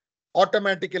broken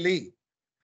automatically.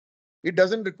 It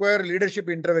doesn't require leadership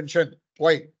intervention.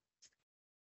 Why?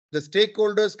 The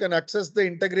stakeholders can access the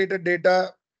integrated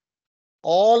data.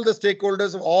 All the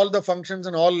stakeholders of all the functions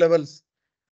and all levels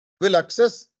will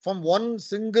access from one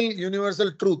single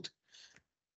universal truth,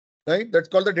 right? That's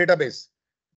called the database.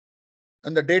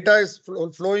 And the data is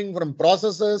flowing from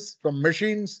processes, from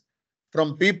machines,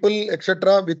 from people,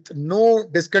 etc., with no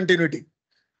discontinuity,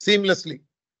 seamlessly.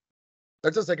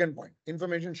 That's the second point,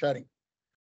 information sharing.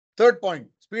 Third point,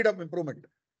 speed of improvement.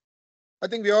 I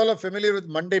think we all are familiar with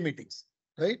Monday meetings,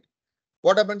 right?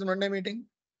 What happens in Monday meeting?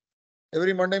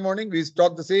 Every Monday morning, we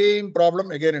talk the same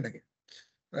problem again and again,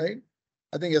 right?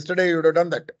 I think yesterday you would have done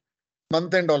that.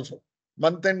 Month end also.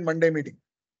 Month end Monday meeting.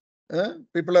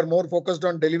 People are more focused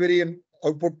on delivery and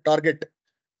output target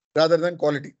rather than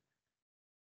quality.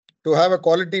 To have a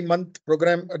quality month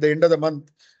program at the end of the month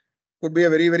could be a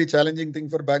very, very challenging thing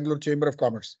for Bangalore Chamber of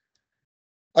Commerce.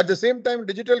 At the same time,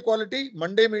 digital quality,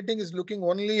 Monday meeting is looking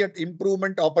only at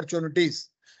improvement opportunities.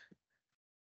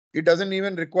 It doesn't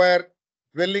even require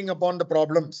dwelling upon the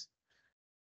problems.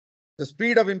 The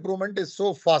speed of improvement is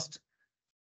so fast.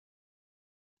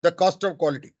 The cost of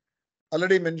quality.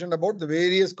 Already mentioned about the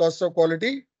various costs of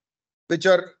quality, which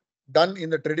are done in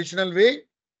the traditional way,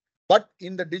 but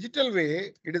in the digital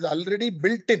way, it is already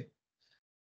built in.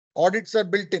 Audits are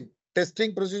built in,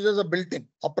 testing procedures are built in,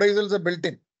 appraisals are built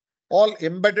in, all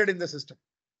embedded in the system.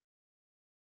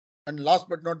 And last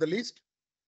but not the least,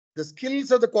 the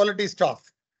skills of the quality staff.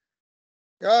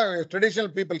 Yeah, traditional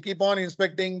people keep on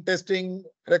inspecting, testing,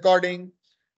 recording,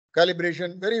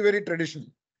 calibration, very, very traditional.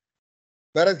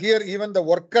 Whereas here, even the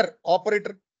worker,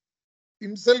 operator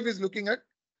himself is looking at,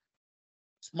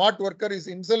 smart worker is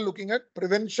himself looking at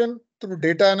prevention through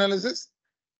data analysis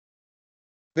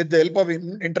with the help of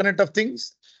Internet of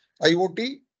Things,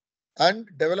 IoT, and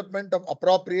development of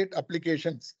appropriate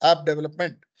applications, app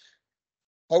development.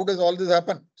 How does all this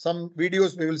happen? Some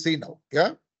videos we will see now.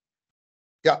 Yeah.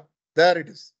 Yeah, there it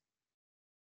is.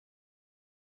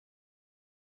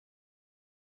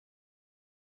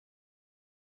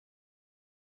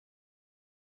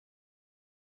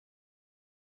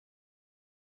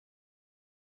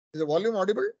 Is the volume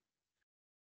audible?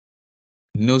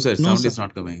 No, sir. No, Sound sir. is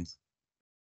not coming.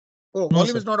 Oh, No,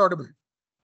 volume sir. is not audible.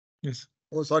 Yes.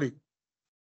 Oh, sorry.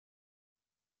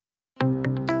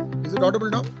 Is it audible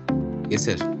now? Yes,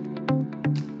 sir.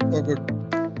 Oh, good.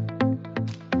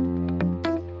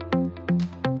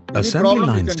 Assembly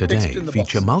lines today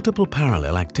feature multiple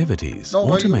parallel activities,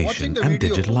 automation and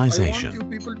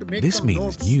digitalization. This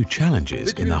means new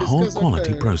challenges in the whole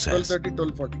quality process.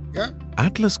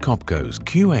 Atlas Copco's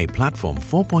QA Platform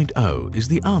 4.0 is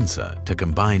the answer to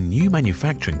combine new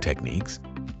manufacturing techniques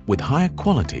with higher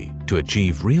quality to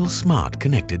achieve real smart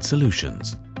connected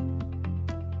solutions.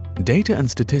 Data and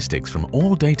statistics from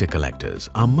all data collectors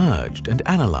are merged and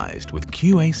analyzed with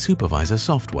QA Supervisor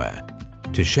software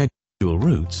to schedule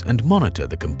routes and monitor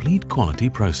the complete quality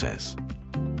process.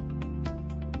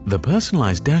 The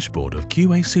personalized dashboard of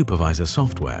QA Supervisor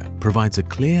software provides a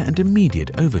clear and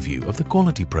immediate overview of the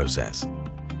quality process,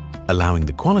 allowing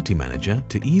the quality manager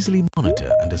to easily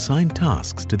monitor and assign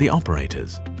tasks to the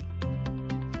operators.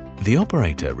 The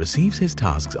operator receives his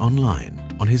tasks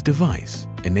online on his device,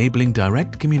 enabling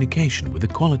direct communication with the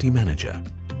quality manager.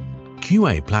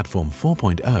 QA Platform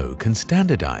 4.0 can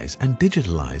standardize and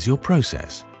digitalize your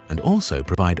process and also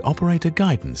provide operator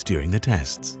guidance during the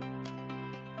tests.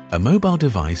 A mobile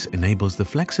device enables the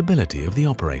flexibility of the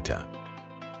operator.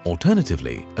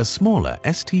 Alternatively, a smaller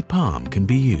ST Palm can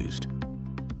be used.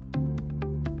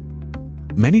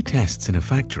 Many tests in a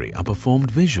factory are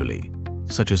performed visually,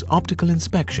 such as optical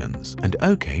inspections and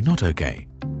OK, not OK.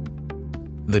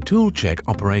 The tool check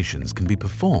operations can be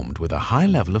performed with a high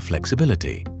level of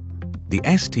flexibility.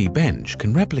 The ST bench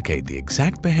can replicate the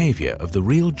exact behavior of the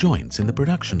real joints in the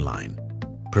production line,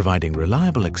 providing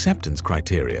reliable acceptance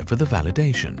criteria for the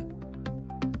validation.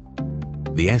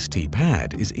 The ST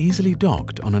pad is easily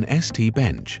docked on an ST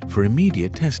bench for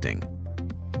immediate testing.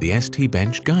 The ST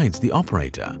bench guides the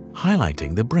operator,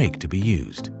 highlighting the brake to be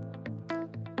used.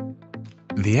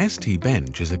 The ST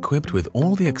bench is equipped with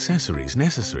all the accessories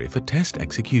necessary for test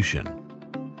execution.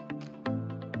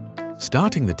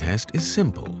 Starting the test is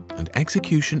simple and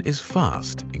execution is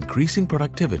fast, increasing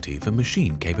productivity for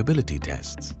machine capability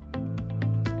tests.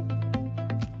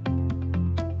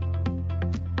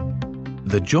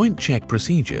 The joint check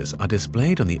procedures are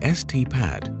displayed on the ST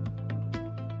pad.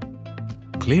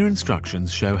 Clear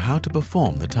instructions show how to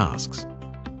perform the tasks.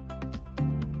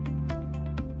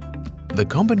 The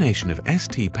combination of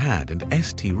ST pad and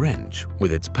ST wrench,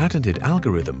 with its patented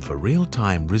algorithm for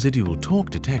real-time residual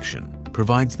torque detection,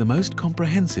 provides the most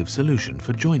comprehensive solution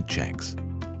for joint checks.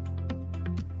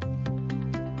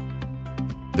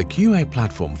 The QA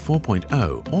Platform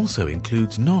 4.0 also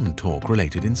includes non-torque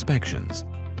related inspections.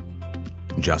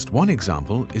 Just one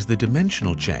example is the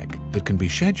dimensional check that can be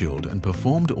scheduled and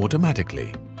performed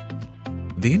automatically.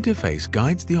 The interface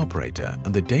guides the operator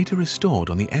and the data is stored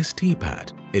on the ST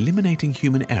pad, eliminating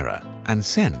human error and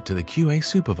sent to the QA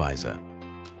supervisor.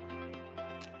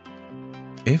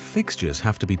 If fixtures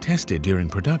have to be tested during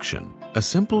production, a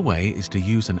simple way is to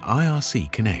use an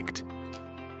IRC Connect,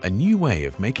 a new way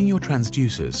of making your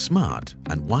transducers smart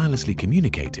and wirelessly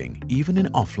communicating even in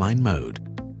offline mode.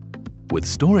 With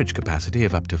storage capacity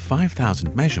of up to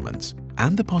 5,000 measurements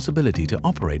and the possibility to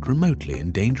operate remotely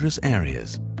in dangerous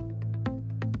areas.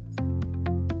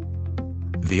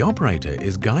 The operator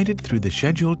is guided through the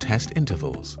scheduled test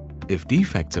intervals. If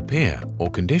defects appear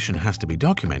or condition has to be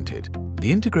documented,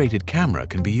 the integrated camera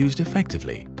can be used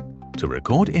effectively to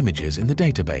record images in the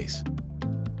database.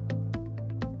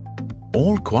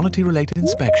 All quality-related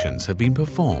inspections have been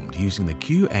performed using the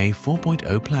QA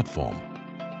 4.0 platform,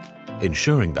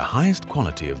 ensuring the highest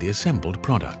quality of the assembled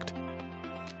product.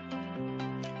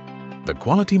 The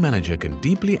quality manager can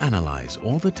deeply analyze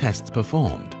all the tests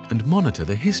performed and monitor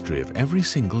the history of every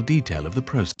single detail of the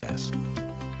process.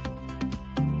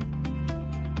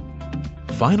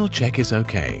 Final check is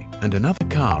okay, and another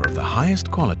car of the highest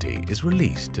quality is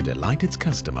released to delight its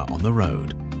customer on the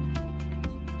road.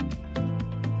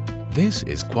 This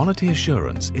is quality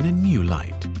assurance in a new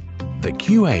light. The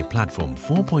QA Platform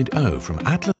 4.0 from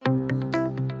Atlas.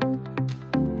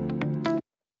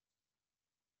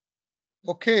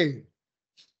 Okay.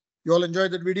 You all enjoyed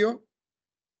that video?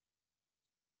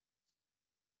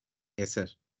 Yes, sir.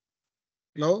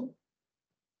 Hello?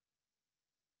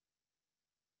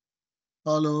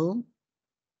 Hello?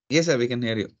 Yes, sir, we can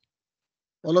hear you.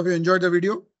 All of you enjoyed the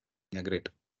video? Yeah, great.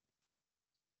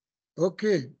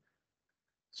 Okay.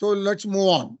 So let's move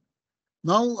on.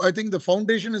 Now, I think the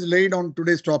foundation is laid on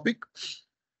today's topic.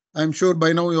 I'm sure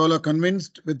by now you all are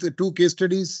convinced with the 2 case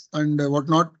studies and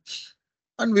whatnot.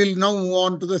 And we'll now move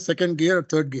on to the second gear or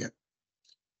third gear.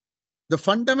 The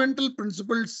fundamental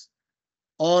principles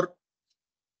are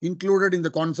included in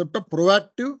the concept of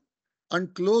proactive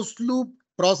and closed loop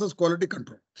process quality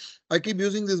control. I keep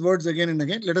using these words again and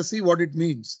again. Let us see what it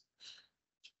means.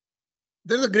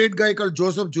 There's a great guy called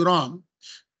Joseph Juran.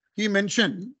 He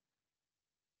mentioned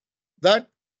that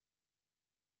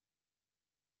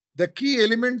the key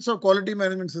elements of quality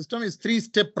management system is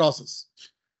 3-step process.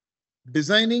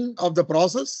 Designing of the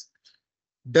process,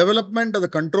 development of the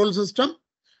control system,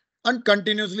 and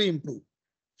continuously improve.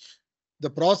 The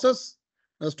process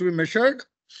has to be measured,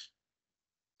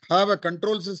 have a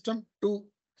control system to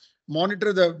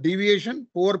monitor the deviation,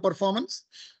 poor performance.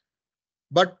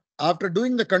 But after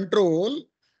doing the control,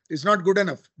 it's not good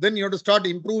enough. Then you have to start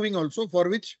improving also, for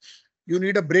which you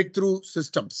need a breakthrough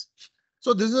systems.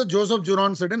 So this is what Joseph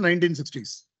Juran said in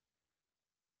 1960s.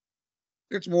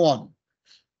 Let's move on.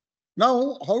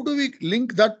 Now, how do we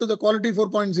link that to the quality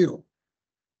 4.0?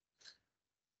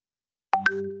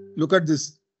 Look at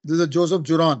this. This is a Joseph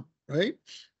Juran, right?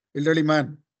 Elderly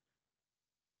man.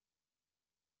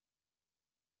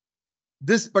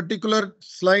 This particular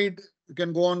slide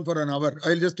can go on for an hour.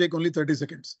 I'll just take only 30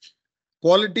 seconds.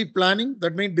 Quality planning,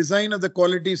 that means design of the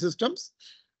quality systems.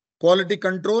 Quality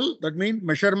control, that means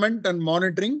measurement and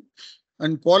monitoring.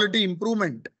 And quality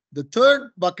improvement. The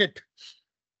third bucket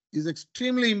is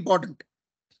extremely important.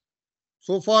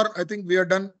 So far, I think we have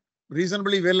done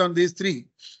reasonably well on these 3.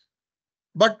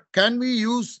 But can we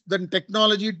use the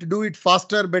technology to do it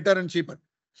faster, better, and cheaper?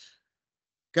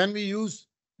 Can we use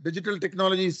digital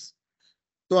technologies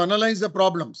to analyze the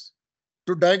problems,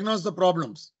 to diagnose the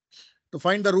problems, to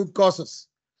find the root causes,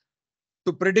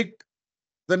 to predict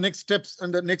the next steps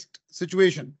and the next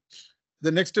situation?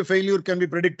 The next failure can be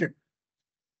predicted.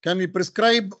 Can we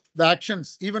prescribe the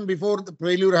actions even before the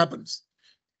failure happens?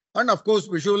 And of course,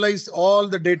 visualize all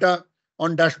the data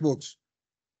on dashboards.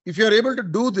 If you are able to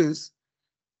do this,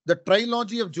 the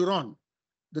trilogy of Juran,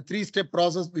 the 3-step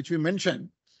process which we mentioned,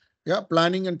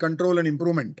 planning and control and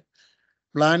improvement.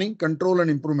 Planning, control, and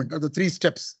improvement are the 3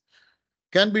 steps.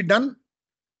 Can be done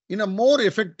in a more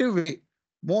effective way,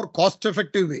 more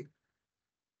cost-effective way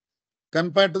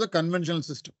compared to the conventional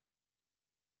system.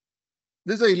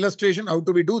 This is an illustration how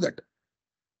do we do that.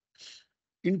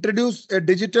 Introduce a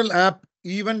digital app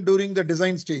even during the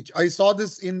design stage. I saw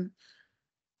this in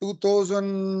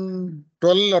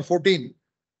 2012 or 14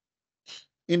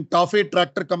 in Tafe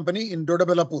Tractor Company in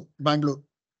Dodabellapur, Bangalore.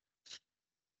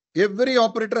 Every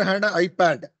operator had an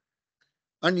iPad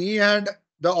and he had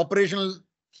the operational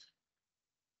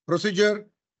procedure.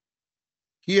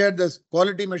 He had the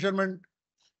quality measurement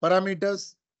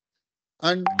parameters,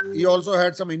 and he also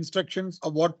had some instructions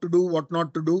of what to do, what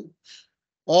not to do.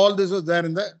 All this was there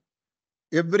in the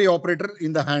every operator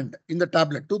in the hand, in the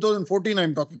tablet. 2014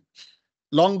 I'm talking,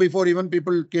 long before even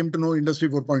people came to know Industry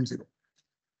 4.0.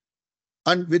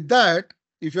 And with that,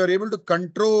 if you are able to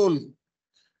control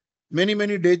many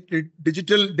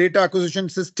digital data acquisition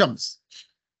systems,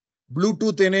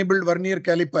 Bluetooth enabled vernier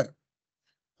caliper,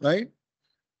 right?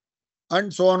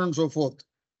 And so on and so forth.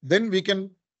 Then we can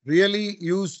really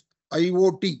use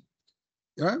IoT,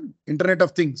 Internet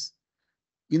of Things.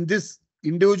 In this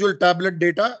individual tablet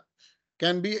data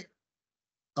can be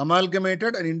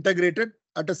amalgamated and integrated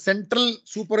at a central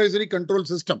supervisory control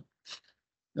system,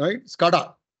 right?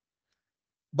 SCADA,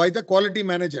 by the quality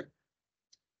manager.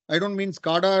 I don't mean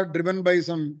SCADA driven by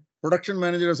some production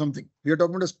manager or something. We are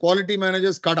talking about as quality manager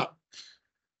SCADA.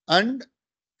 And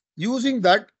using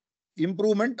that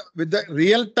improvement with the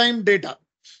real-time data.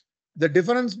 The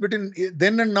difference between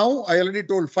then and now, I already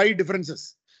told 5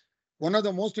 differences. One of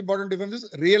the most important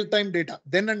differences, real-time data,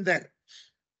 then and there.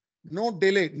 No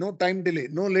delay, no time delay,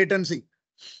 no latency.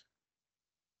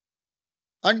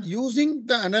 And using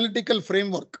the analytical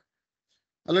framework,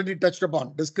 already touched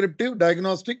upon, descriptive,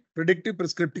 diagnostic, predictive,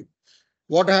 prescriptive.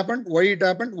 What happened, why it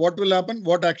happened, what will happen,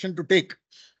 what action to take.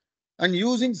 And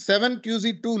using 7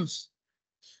 QC tools,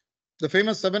 the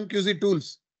famous 7 QC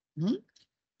tools.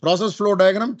 Process flow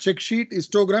diagram, check sheet,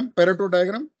 histogram, Pareto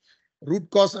diagram, root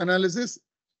cause analysis,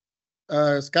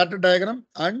 scatter diagram,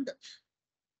 and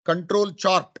control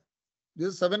chart.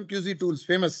 These 7 QC tools,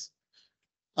 famous.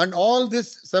 And all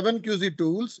these 7 QC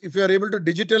tools, if you are able to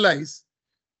digitalize,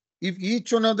 if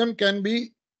each one of them can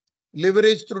be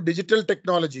leveraged through digital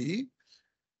technology,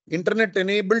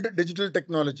 internet-enabled digital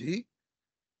technology,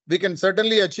 we can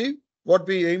certainly achieve what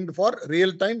we aimed for,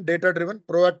 real-time, data-driven,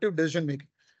 proactive decision making.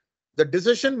 The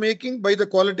decision making by the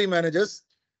quality managers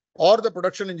or the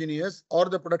production engineers or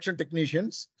the production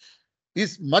technicians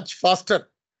is much faster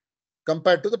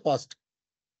compared to the past.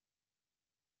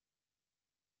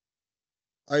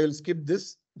 I will skip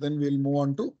this, then we'll move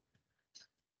on to.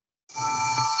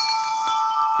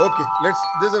 Okay, this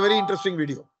is a very interesting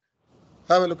video.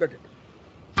 Have a look at it.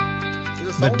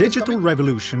 The digital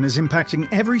revolution is impacting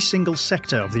every single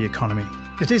sector of the economy.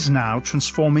 It is now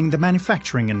transforming the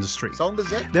manufacturing industry. Sound is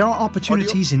there? There are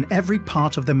opportunities in every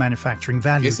part of the manufacturing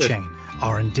value chain,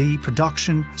 R&D,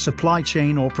 production, supply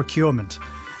chain or procurement.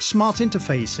 Smart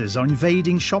interfaces are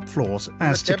invading shop floors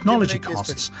as technology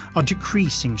costs are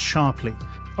decreasing sharply.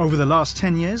 Over the last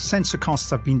 10 years, sensor costs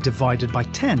have been divided by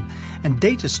 10 and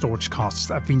data storage costs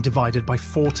have been divided by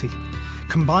 40.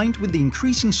 Combined with the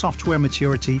increasing software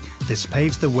maturity, this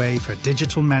paves the way for a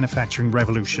digital manufacturing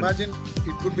revolution. Imagine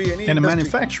it could be any in a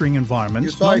manufacturing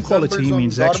environment, non-quality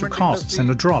means extra costs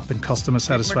and a drop in customer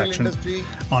satisfaction.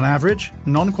 On average,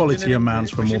 non-quality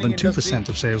amounts for more than 2%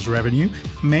 of sales revenue,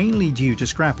 mainly due to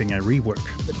scrapping and rework.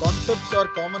 The concepts are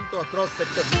common to across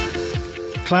sectors.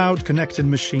 Cloud-connected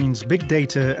machines, big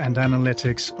data and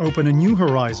analytics open a new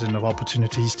horizon of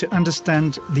opportunities to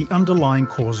understand the underlying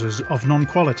causes of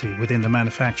non-quality within the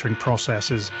manufacturing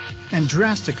processes and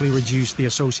drastically reduce the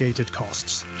associated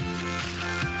costs.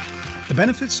 The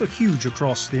benefits are huge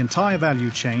across the entire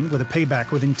value chain with a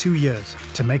payback within 2 years.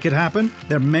 To make it happen,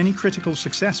 there are many critical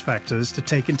success factors to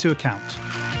take into account.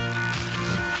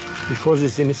 Before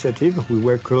this initiative, we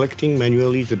were collecting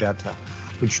manually the data,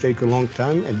 which take a long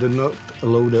time and did not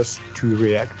allow us to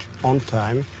react on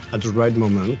time at the right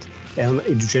moment, and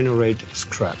it generates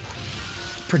scrap.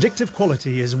 Predictive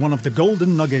quality is one of the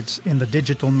golden nuggets in the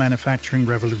digital manufacturing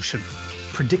revolution.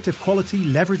 Predictive quality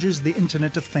leverages the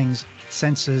Internet of Things,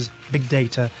 sensors, big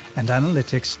data, and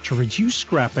analytics to reduce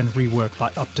scrap and rework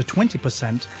by up to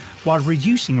 20%, while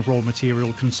reducing raw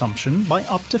material consumption by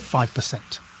up to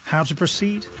 5%. How to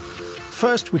proceed?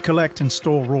 First, we collect and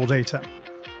store raw data.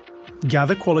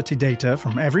 Gather quality data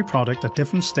from every product at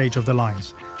different stage of the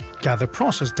lines. Gather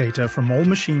process data from all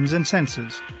machines and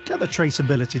sensors. Gather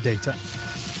traceability data.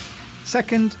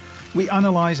 Second, we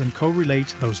analyze and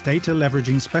correlate those data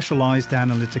leveraging specialized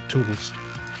analytic tools.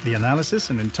 The analysis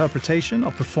and interpretation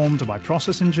are performed by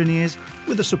process engineers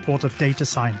with the support of data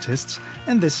scientists,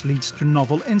 and this leads to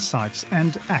novel insights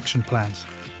and action plans.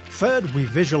 Third, we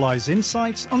visualize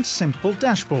insights on simple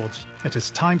dashboards. It is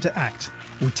time to act.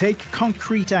 We take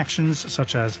concrete actions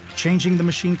such as changing the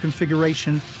machine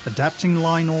configuration, adapting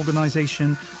line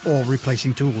organization, or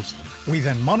replacing tools. We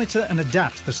then monitor and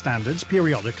adapt the standards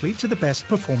periodically to the best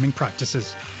performing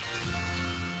practices.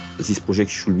 This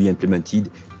project should be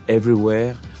implemented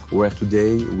everywhere, where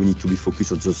today we need to be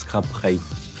focused on the scrap rate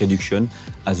reduction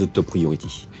as a top priority.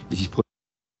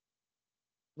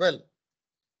 Well,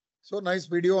 so nice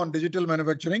video on digital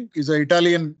manufacturing is an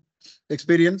Italian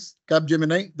experience,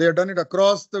 Capgemini. They have done it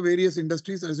across the various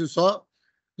industries, as you saw,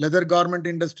 leather garment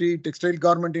industry, textile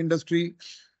garment industry,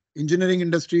 engineering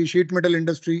industry, sheet metal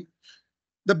industry.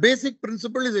 The basic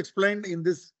principle is explained in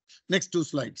this next 2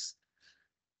 slides.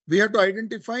 We have to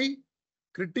identify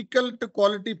critical to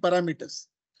quality parameters,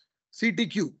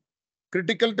 CTQ,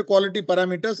 critical to quality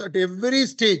parameters at every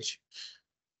stage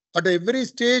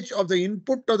of the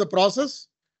input of the process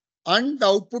and the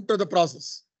output of the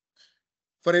process.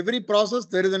 For every process,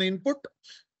 there is an input,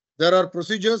 there are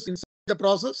procedures inside the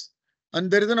process, and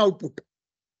there is an output.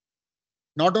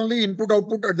 Not only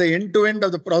input-output at the end-to-end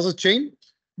of the process chain,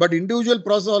 but individual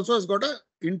process also has got a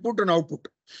input and output.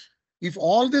 If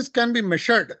all this can be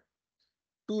measured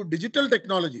to digital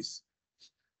technologies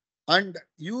and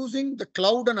using the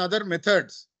cloud and other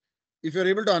methods, if you're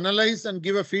able to analyze and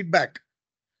give a feedback,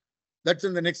 that's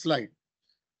in the next slide.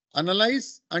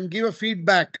 Analyze and give a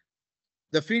feedback.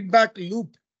 The feedback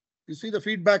loop. You see the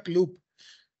feedback loop.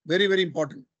 Very, very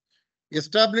important.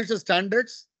 Establish the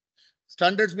standards.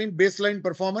 Standards mean baseline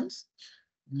performance.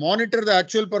 Monitor the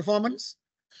actual performance.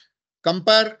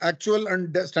 Compare actual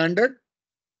and standard.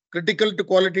 Critical to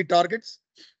quality targets.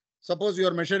 Suppose you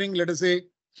are measuring, let us say,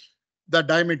 the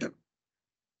diameter.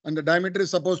 And the diameter is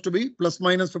supposed to be plus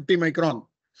minus 50 micron.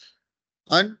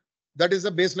 And that is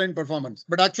the baseline performance.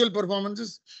 But actual performance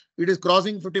is, it is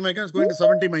crossing 50 micron, it's going to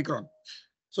 70 micron.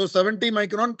 So 70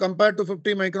 micron compared to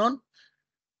 50 micron,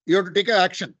 you have to take an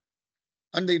action.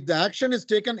 And if the action is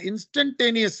taken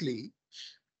instantaneously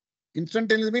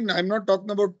means I'm not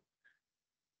talking about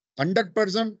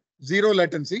 100% zero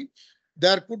latency.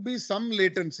 There could be some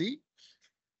latency.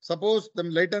 Suppose the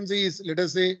latency is, let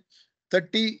us say,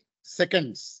 30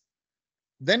 seconds.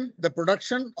 Then the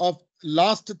production of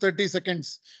last 30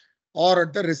 seconds are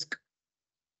at the risk.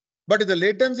 But if the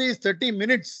latency is 30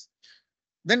 minutes,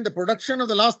 then the production of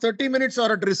the last 30 minutes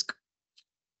are at risk.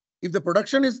 If the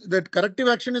production is, that corrective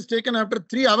action is taken after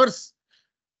 3 hours,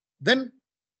 then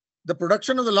the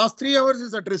production of the last 3 hours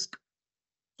is at risk.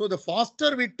 So the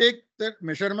faster we take the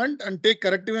measurement and take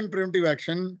corrective and preventive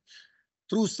action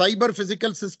through cyber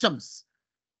physical systems,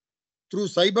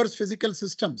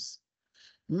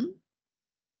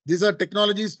 These are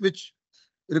technologies which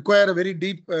require a very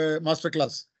deep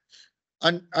masterclass.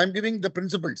 And I'm giving the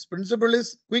principles. Principle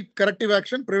is quick corrective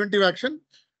action, preventive action,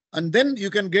 and then you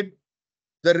can get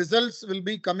the results will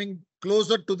be coming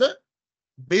closer to the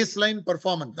baseline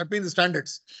performance. That means the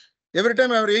standards. Every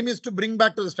time our aim is to bring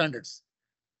back to the standards.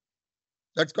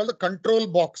 That's called the control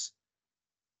box.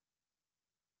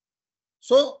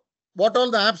 So what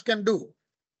all the apps can do?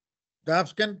 The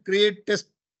apps can create, test,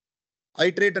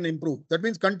 iterate and improve. That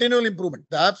means continual improvement.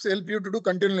 The apps help you to do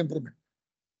continual improvement.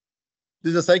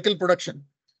 This is a cycle production,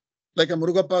 like a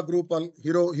Murugappa group or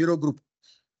Hero group.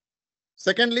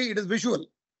 Secondly, it is visual.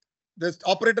 The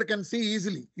operator can see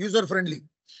easily, user-friendly.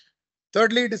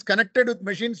 Thirdly, it is connected with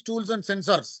machines, tools and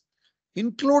sensors,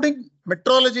 including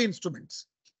metrology instruments,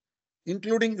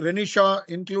 including Renisha,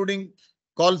 including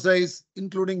call size,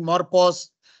 including Morpos,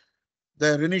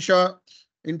 the Renisha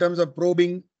in terms of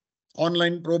probing,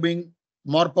 online probing,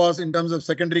 Morpos in terms of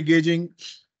secondary gauging,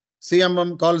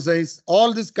 CMM call size,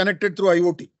 all this connected through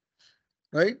IoT,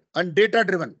 right? And data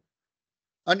driven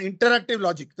and interactive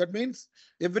logic. That means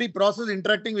every process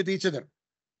interacting with each other.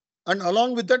 And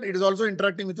along with that, it is also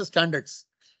interacting with the standards.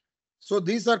 So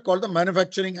these are called the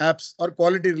manufacturing apps or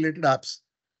quality related apps.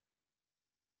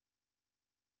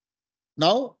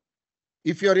 Now,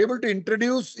 if you are able to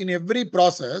introduce in every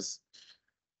process,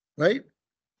 right?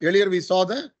 Earlier we saw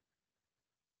the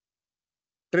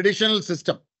traditional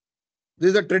system.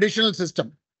 This is a traditional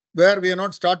system where we have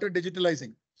not started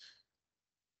digitalizing.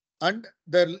 And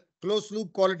the closed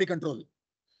loop quality control.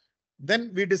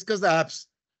 Then we discuss the apps.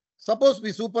 Suppose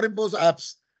we superimpose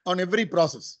apps on every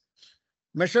process.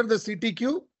 Measure the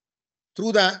CTQ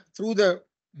through the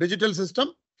digital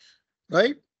system,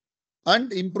 right?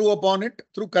 And improve upon it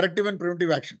through corrective and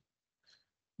preventive action.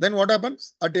 Then what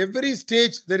happens? At every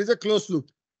stage, there is a closed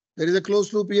loop. There is a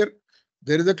closed loop here.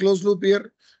 There is a closed loop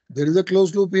here. There is a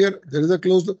closed loop here. There is a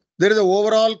closed loop. There is an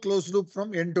overall closed loop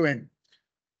from end to end.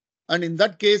 And in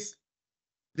that case,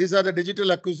 these are the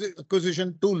digital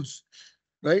acquisition tools,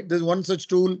 right? There's one such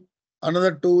tool,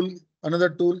 another tool, another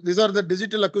tool. These are the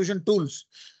digital acquisition tools,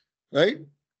 right?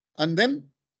 And then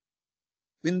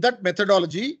in that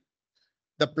methodology,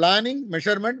 the planning,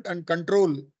 measurement and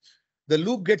control, the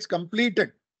loop gets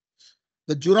completed.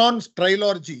 The Juron's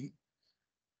trilogy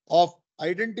of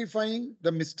identifying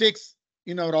the mistakes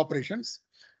in our operations,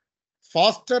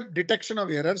 faster detection of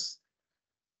errors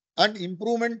and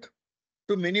improvement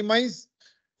to minimize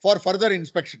for further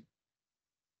inspection.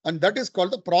 And that is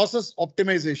called the process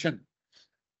optimization.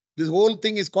 This whole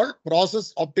thing is called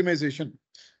process optimization.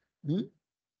 These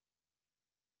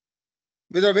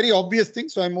are very obvious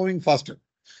things, so I'm moving faster.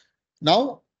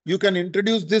 Now you can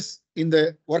introduce this in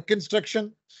the work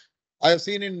instruction. I have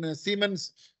seen in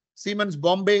Siemens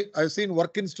Bombay, I've seen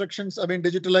work instructions have been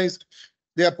digitalized.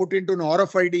 They are put into an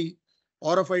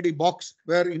RFID box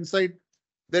where inside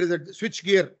there is a switch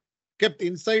gear kept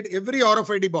inside every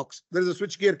RFID box. There is a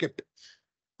switch gear kept.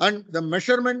 And the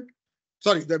measurement,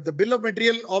 the bill of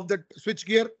material of that switch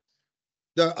gear,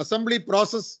 the assembly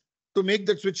process to make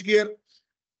that switch gear,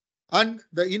 and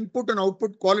the input and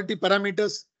output quality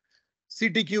parameters,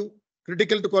 CTQ,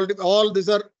 critical to quality, all these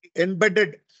are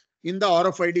embedded in the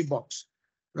RFID box,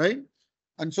 right?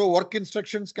 And so work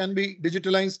instructions can be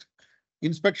digitalized,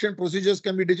 inspection procedures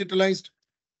can be digitalized,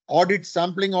 audits,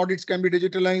 sampling audits can be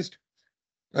digitalized,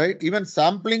 right? Even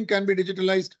sampling can be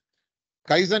digitalized,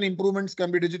 Kaizen improvements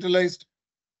can be digitalized,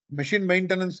 machine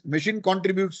maintenance, machine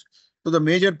contributes to the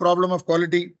major problem of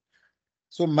quality.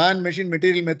 So man, machine,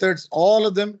 material, methods, all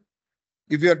of them,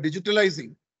 if you are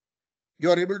digitalizing, you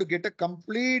are able to get a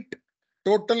complete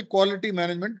total quality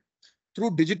management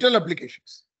through digital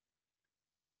applications.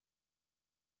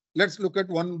 Let's look at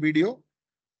one video,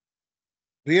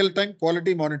 real-time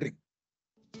quality monitoring.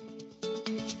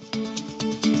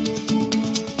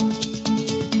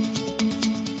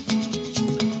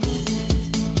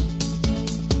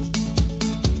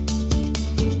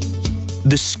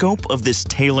 The scope of this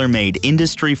tailor-made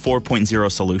Industry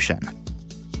 4.0 solution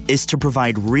is to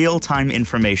provide real-time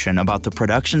information about the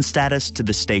production status to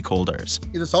the stakeholders,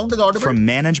 The sound is audible? from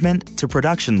management to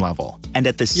production level, and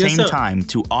at the same sir. time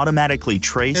to automatically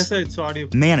trace, Yes, sir, it's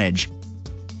audible. manage,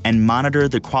 and monitor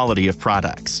the quality of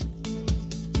products.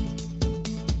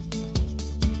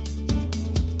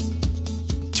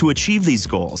 To achieve these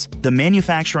goals, the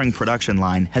manufacturing production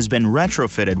line has been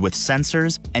retrofitted with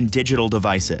sensors and digital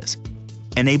devices,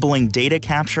 enabling data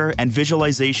capture and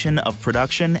visualization of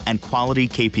production and quality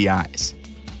KPIs.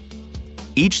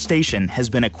 Each station has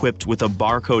been equipped with a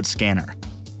barcode scanner,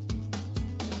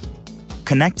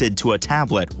 connected to a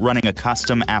tablet running a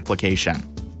custom application.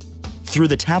 Through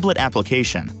the tablet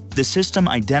application, the system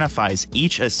identifies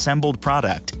each assembled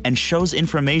product and shows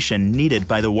information needed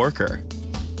by the worker.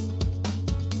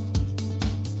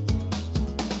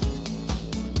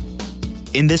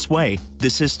 In this way, the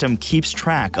system keeps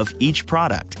track of each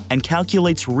product and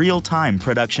calculates real-time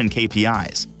production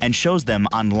KPIs and shows them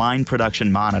on line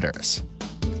production monitors.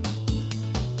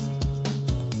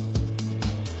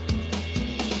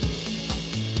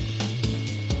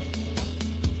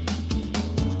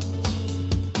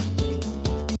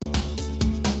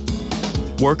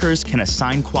 Workers can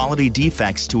assign quality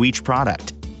defects to each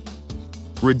product,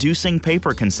 reducing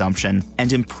paper consumption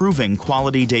and improving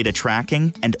quality data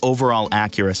tracking and overall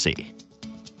accuracy.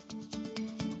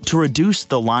 To reduce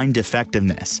the line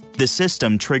defectiveness, the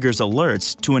system triggers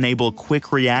alerts to enable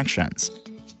quick reactions.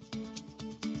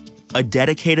 A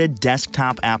dedicated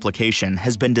desktop application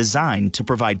has been designed to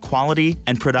provide quality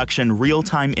and production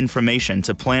real-time information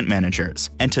to plant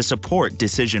managers and to support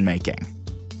decision-making.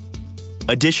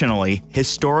 Additionally,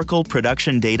 historical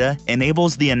production data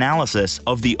enables the analysis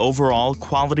of the overall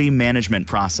quality management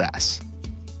process.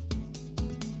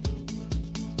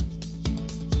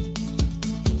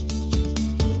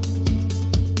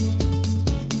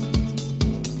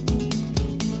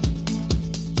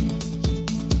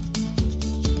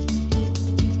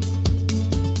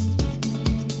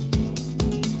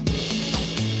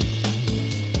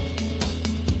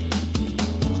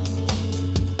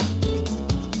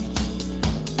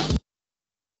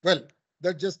 Well,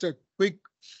 that's just a quick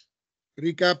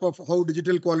recap of how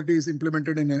digital quality is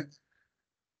implemented in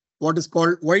what is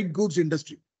called white goods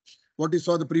industry. What you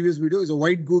saw the previous video is a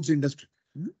white goods industry.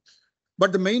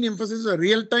 But the main emphasis is a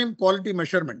real-time quality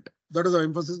measurement. That is the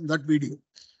emphasis in that video.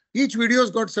 Each video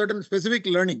has got certain specific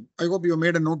learning. I hope you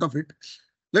made a note of it.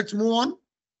 Let's move on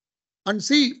and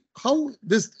see how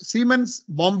this Siemens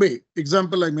Bombay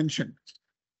example I mentioned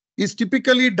is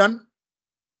typically done.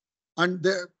 And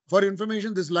for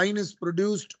information, this line is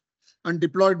produced and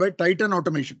deployed by Titan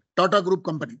Automation, Tata Group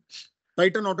company.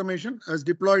 Titan Automation has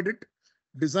deployed it,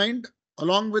 designed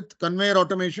along with conveyor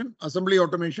automation, assembly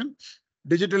automation,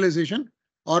 digitalization,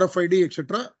 RFID,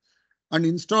 etc., and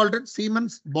installed at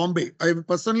Siemens Bombay. I have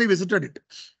personally visited it.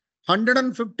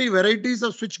 150 varieties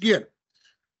of switchgear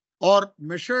are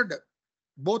measured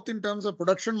both in terms of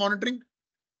production monitoring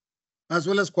as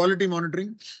well as quality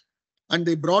monitoring, and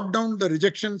they brought down the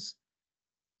rejections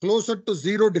closer to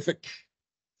zero defect.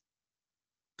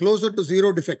 Closer to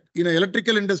zero defect. In an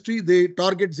electrical industry, they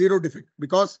target zero defect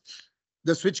because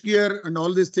the switchgear and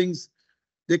all these things,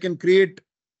 they can create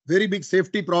very big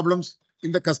safety problems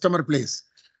in the customer place.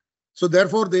 So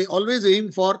therefore, they always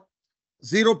aim for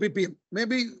 0 ppm.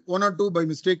 Maybe 1 or 2 by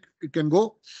mistake, it can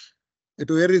go.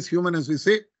 To err is human, as we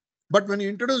say. But when you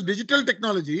introduce digital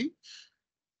technology,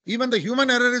 even the human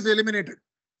error is eliminated.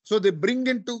 So they bring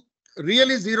into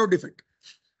really zero defect,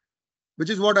 which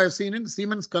is what I've seen in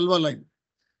Siemens Kalwa line.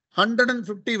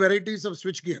 150 varieties of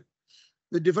switchgear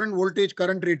with different voltage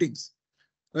current ratings,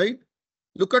 right?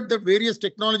 Look at the various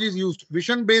technologies used.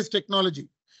 Vision-based technology,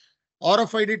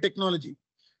 RFID technology,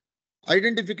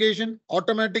 identification,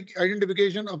 automatic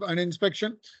identification of an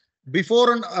inspection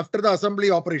before and after the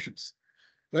assembly operations.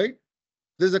 right?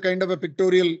 This is a kind of a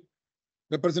pictorial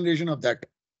representation of that.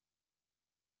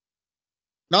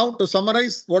 Now, to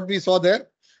summarize what we saw there,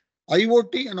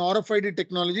 IoT and RFID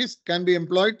technologies can be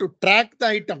employed to track the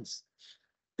items.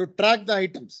 To track the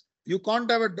items. You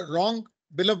can't have a wrong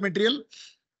bill of material,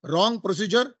 wrong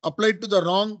procedure applied to the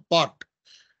wrong part.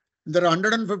 There are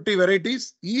 150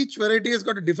 varieties. Each variety has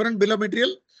got a different bill of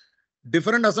material,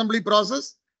 different assembly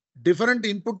process, different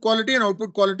input quality and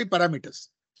output quality parameters,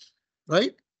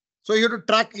 right? So you have to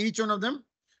track each one of them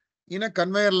in a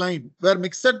conveyor line where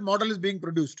mixed model is being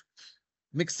produced.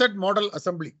 Mixed model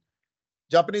assembly.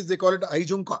 Japanese, they call it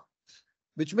aijunka,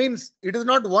 which means it is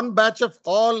not one batch of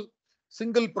all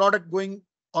single product going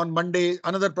on Monday,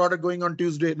 another product going on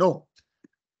Tuesday. No.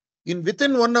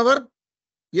 Within 1 hour,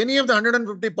 any of the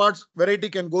 150 parts variety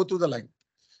can go through the line.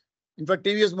 In fact,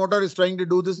 TVS Motor is trying to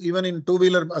do this even in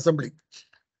two-wheeler assembly.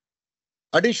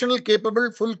 Additional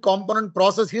capable full component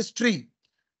process history.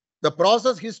 The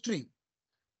process history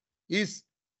is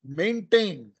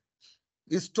maintained,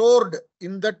 is stored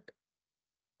in that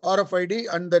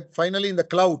RFID and that finally in the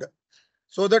cloud.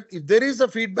 So that if there is a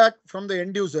feedback from the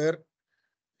end user,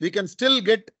 we can still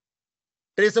get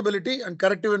traceability and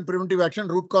corrective and preventive action.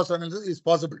 Root cause analysis is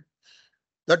possible.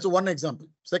 That's one example.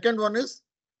 Second one is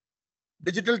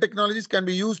digital technologies can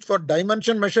be used for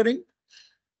dimension measuring,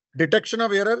 detection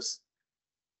of errors.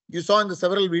 You saw in the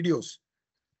several videos.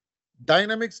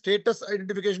 Dynamic status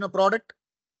identification of product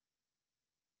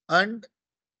and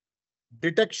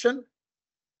detection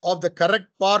of the correct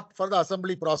part for the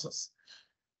assembly process.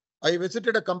 I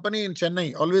visited a company in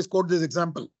Chennai, always quote this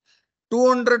example.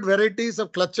 200 varieties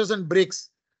of clutches and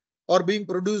brakes are being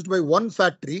produced by one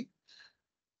factory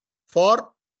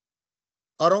for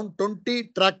around 20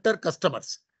 tractor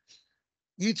customers.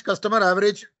 Each customer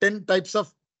average 10 types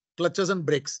of clutches and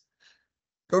brakes.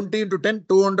 20 into 10,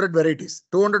 200 varieties.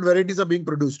 200 varieties are being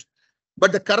produced.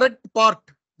 But the correct part,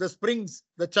 the springs,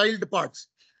 the child parts,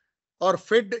 are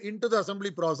fed into the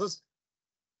assembly process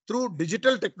through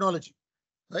digital technology,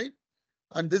 right?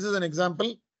 And this is an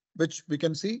example which we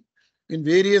can see in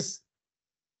various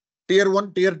tier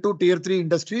 1, tier 2, tier 3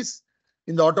 industries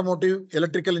in the automotive,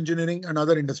 electrical engineering and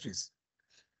other industries.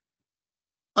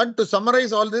 And to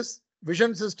summarize all this,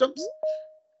 vision systems,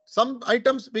 some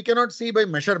items we cannot see by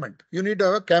measurement. You need to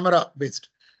have a camera based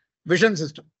vision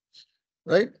system,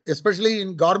 right? Especially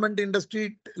in garment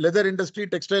industry, leather industry,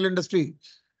 textile industry,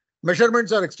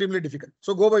 measurements are extremely difficult.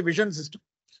 So go by vision system.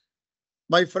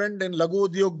 My friend in Laghu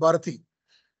Udyog Bharati,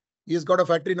 he has got a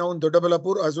factory now in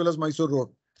Doddaballapur as well as Mysore Road.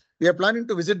 We are planning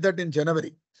to visit that in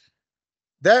January.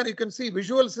 There you can see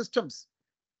visual systems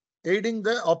aiding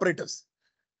the operators.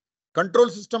 Control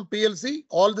system PLC,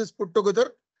 all this put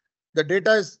together, the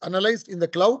data is analyzed in the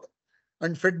cloud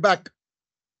and fed back.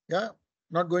 Yeah,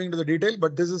 not going into the detail,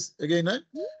 but this is again.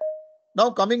 Now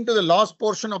coming to the last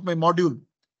portion of my module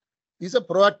is a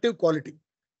proactive quality.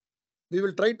 We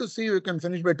will try to see if we can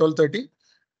finish by 12:30.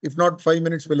 If not, 5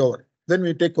 minutes will over. Then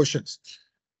we take questions.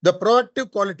 The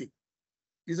proactive quality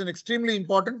is an extremely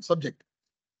important subject.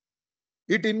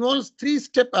 It involves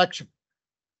 3-step action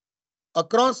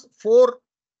across 4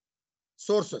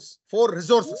 sources, 4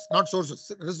 resources, not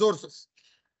sources, resources.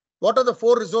 What are the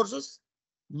 4 resources?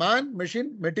 Man,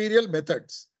 machine, material,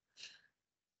 methods.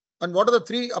 And what are the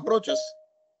 3 approaches?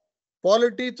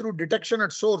 Quality through detection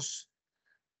at source,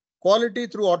 quality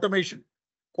through automation,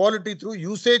 quality through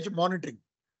usage monitoring.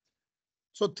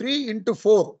 So 3 into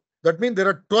 4, that means there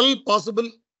are 12 possible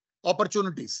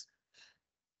opportunities.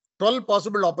 12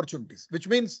 possible opportunities, which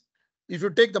means if you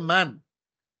take the man,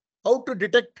 how to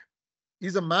detect,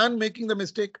 is a man making the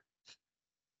mistake?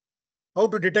 How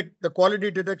to detect the quality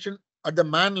detection at the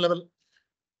man level?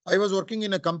 I was working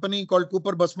in a company called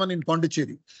Cooper Busman in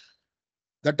Pondicherry.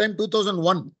 That time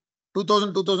 2001,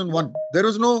 there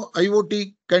was no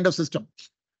IoT kind of system.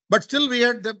 But still we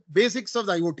had the basics of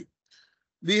the IoT.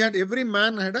 We had every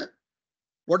man had a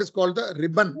what is called the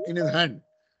ribbon in his hand,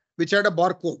 which had a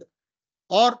barcode,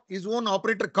 or his own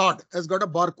operator card has got a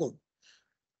barcode,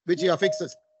 which he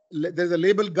affixes. There's a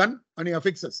label gun and he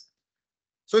affixes.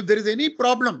 So if there is any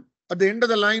problem at the end of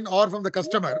the line or from the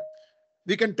customer,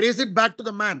 we can trace it back to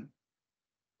the man.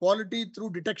 Quality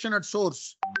through detection at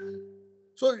source.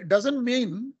 So it doesn't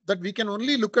mean that we can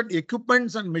only look at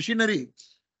equipments and machinery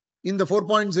in the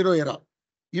 4.0 era.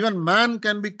 Even man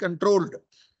can be controlled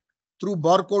through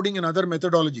barcoding and other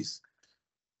methodologies.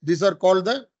 These are called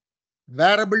the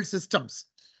wearable systems.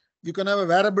 You can have a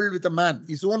wearable with a man,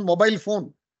 his own mobile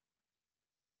phone.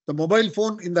 The mobile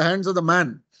phone in the hands of the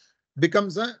man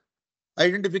becomes a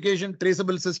identification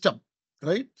traceable system,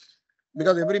 right?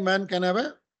 Because every man can have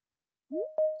a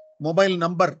mobile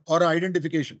number or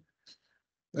identification.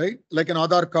 right? Like an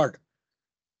Aadhaar card.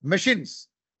 Machines,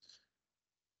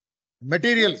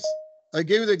 materials. I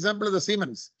gave you the example of the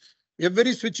Siemens.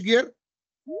 Every switch gear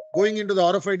going into the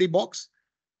RFID box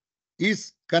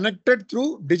is connected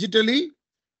through digitally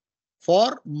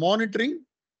for monitoring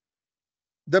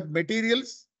the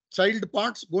materials, child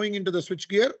parts going into the switch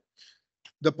gear,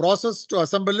 the process to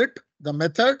assemble it, the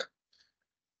method,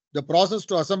 the process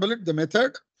to assemble it, the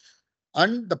method,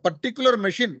 and the particular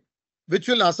machine which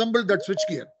will assemble that switch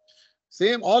gear.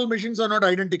 Same, all machines are not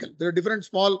identical. There are different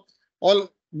small, all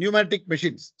pneumatic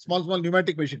machines, small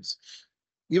pneumatic machines.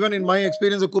 Even in my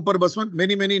experience of Cooper Busman,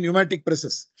 many pneumatic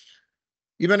presses.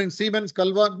 Even in Siemens,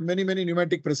 Kalva, many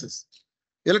pneumatic presses.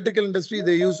 Electrical industry,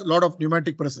 they use a lot of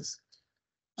pneumatic presses.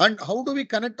 And how do we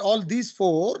connect all these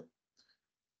four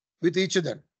with each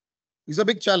other? It's a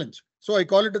big challenge. So I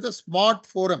call it as a smart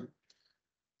forum.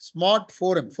 Smart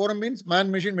forum. Forum means man,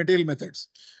 machine, material methods.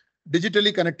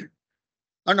 Digitally connected.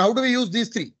 And how do we use these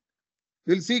three?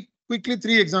 We'll see quickly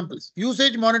 3 examples.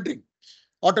 Usage monitoring,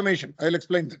 automation. I'll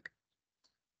explain that.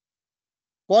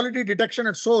 Quality detection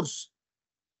at source,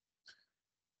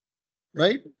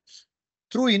 right?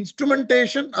 Through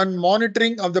instrumentation and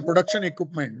monitoring of the production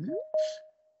equipment,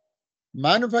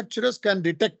 manufacturers can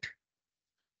detect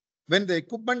when the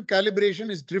equipment calibration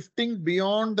is drifting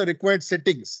beyond the required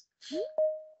settings.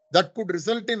 That could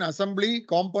result in assembly,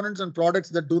 components and products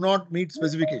that do not meet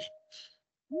specification.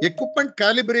 Equipment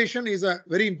calibration is a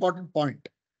very important point.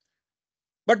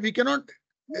 But we cannot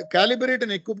calibrate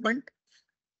an equipment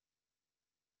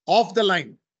off the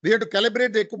line. We have to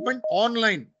calibrate the equipment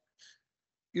online.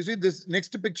 You see this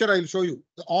next picture I'll show you.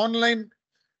 The online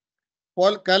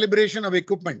calibration of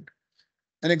equipment.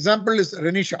 An example is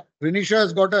Renisha. Renisha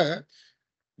has got a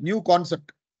new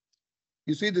concept.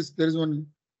 You see this, there is one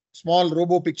small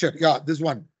robo picture. Yeah, this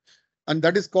one. And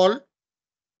that is called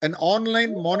an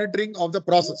online monitoring of the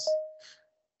process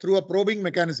through a probing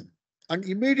mechanism. And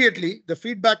immediately the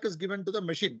feedback is given to the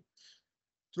machine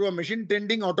through a machine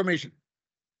tending automation.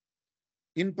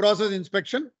 In process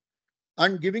inspection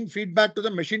and giving feedback to the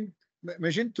machine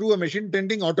through a machine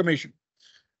tending automation.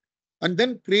 And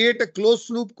then create a closed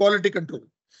loop quality control.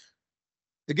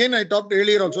 Again, I talked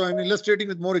earlier also, I'm illustrating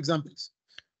with more examples.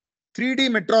 3D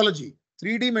metrology.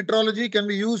 3D metrology can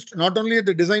be used not only at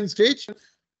the design stage,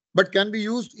 but can be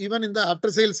used even in the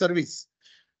after-sale service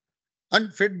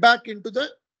and fed back into the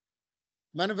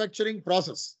manufacturing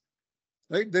process.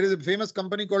 Right? There is a famous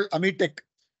company called Amitech,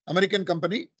 American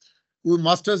company, who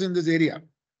masters in this area.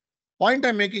 Point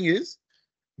I'm making is,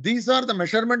 these are the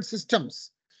measurement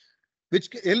systems which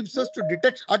helps us to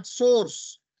detect at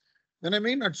source. When I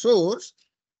mean at source,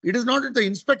 it is not at the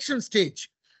inspection stage,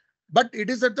 but it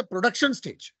is at the production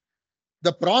stage.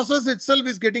 The process itself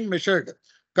is getting measured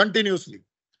continuously,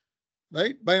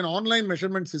 right, by an online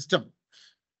measurement system.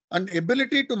 And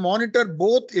ability to monitor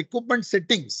both equipment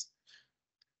settings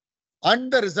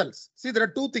and the results. See, there are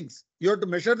 2 things. You have to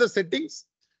measure the settings,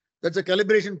 that's a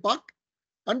calibration part,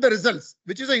 and the results,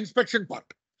 which is the inspection part.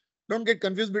 Don't get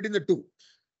confused between the 2.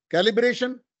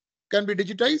 Calibration can be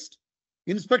digitized,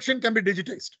 inspection can be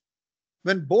digitized.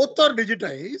 When both are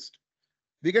digitized,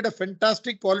 we get a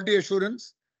fantastic quality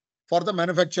assurance for the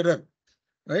manufacturer,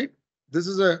 right? This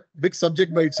is a big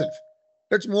subject by itself.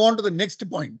 Let's move on to the next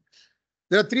point.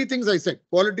 There are 3 things I said: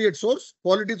 quality at source,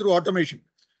 quality through automation.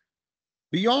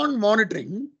 Beyond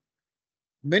monitoring,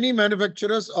 many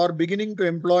manufacturers are beginning to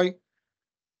employ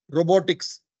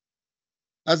robotics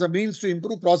as a means to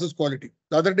improve process quality.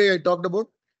 The other day I talked about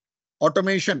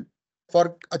automation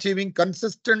for achieving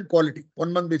consistent quality.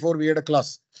 1 month before we had a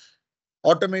class.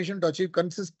 Automation to achieve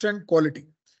consistent quality.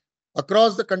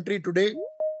 Across the country today,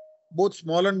 both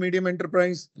small and medium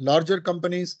enterprise, larger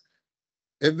companies,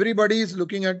 everybody is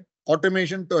looking at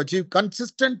automation to achieve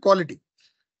consistent quality.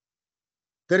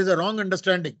 There is a wrong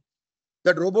understanding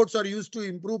that robots are used to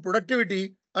improve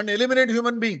productivity and eliminate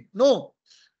human being. No,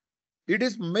 it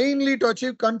is mainly to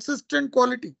achieve consistent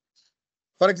quality.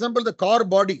 For example, the car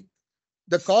body.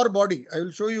 The car body, I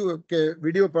will show you a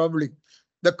video probably.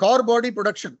 The car body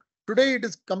production. Today it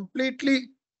is completely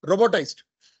robotized.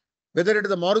 Whether it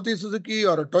is a Maruti Suzuki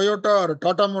or a Toyota or a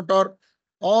Tata Motor,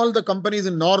 all the companies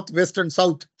in North, West and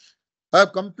South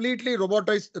have completely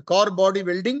robotized the car body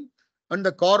welding and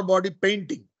the car body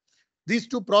painting. These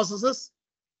 2 processes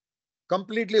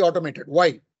completely automated.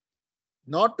 Why?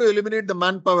 Not to eliminate the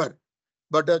manpower,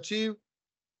 but to achieve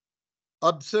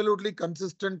absolutely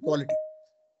consistent quality.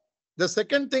 The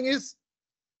second thing is,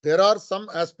 there are some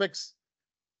aspects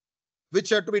which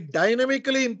have to be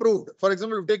dynamically improved. For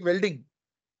example, you take welding.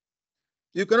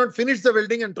 You cannot finish the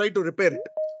welding and try to repair it.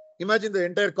 Imagine the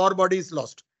entire car body is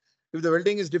lost. If the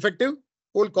welding is defective,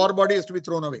 whole core body has to be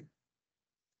thrown away.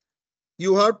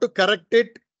 You have to correct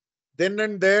it then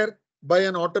and there by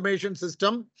an automation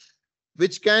system,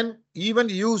 which can even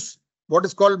use what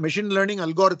is called machine learning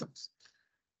algorithms.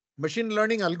 Machine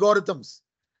learning algorithms,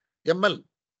 ML,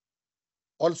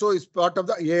 also is part of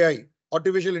the AI.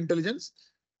 Artificial intelligence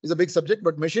is a big subject,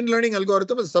 but machine learning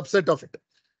algorithm is a subset of it.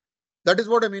 That is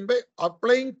what I mean by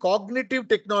applying cognitive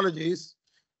technologies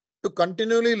to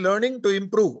continually learning to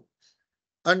improve.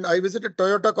 And I visited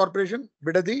Toyota Corporation,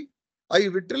 Bidadi. I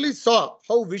literally saw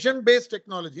how vision-based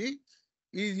technology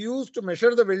is used to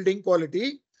measure the welding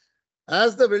quality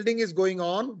as the welding is going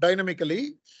on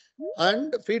dynamically,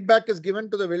 and feedback is given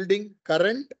to the welding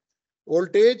current,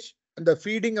 voltage, and the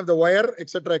feeding of the wire,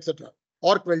 etc., etc.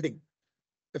 Arc welding.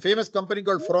 A famous company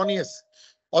called Fronius,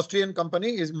 Austrian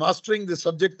company, is mastering the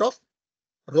subject of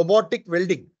robotic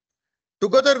welding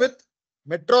together with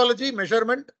metrology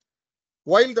measurement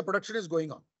while the production is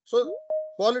going on. So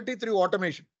quality through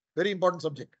automation, very important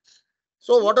subject.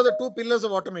 So what are the two pillars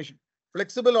of automation?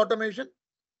 Flexible automation,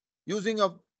 using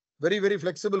of very, very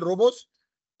flexible robots,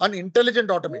 and intelligent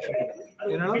automation.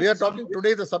 We are talking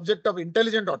today the subject of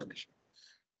intelligent automation,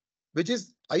 which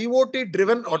is IoT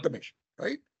driven automation,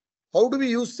 right? How do we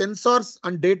use sensors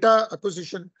and data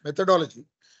acquisition methodology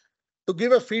to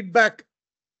give a feedback,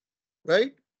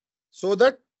 right? So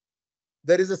that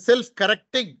there is a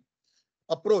self-correcting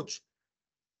approach.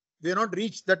 We have not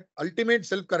reached that ultimate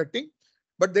self-correcting,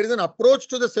 but there is an approach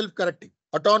to the self-correcting,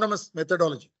 autonomous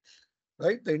methodology,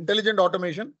 right? The intelligent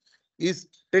automation is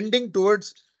tending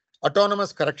towards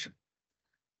autonomous correction.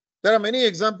 There are many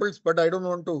examples, but I don't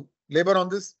want to labor on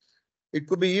this. It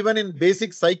could be even in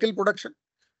basic cycle production.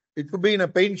 It could be in a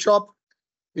paint shop.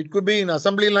 It could be in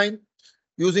assembly line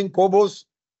using cobos.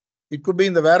 It could be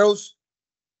in the warehouse.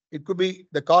 It could be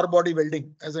the car body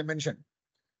welding, as I mentioned.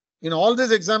 In all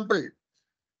this example,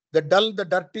 the dull, the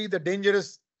dirty, the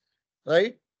dangerous,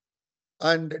 right,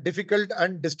 and difficult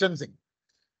and distancing.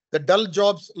 The dull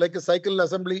jobs like a cycle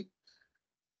assembly,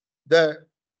 the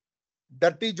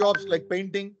dirty jobs like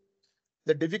painting,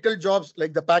 the difficult jobs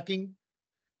like the packing,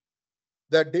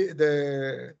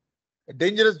 the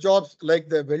dangerous jobs like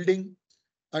the welding,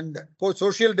 and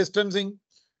social distancing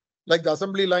like the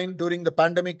assembly line during the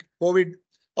pandemic, COVID.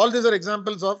 All these are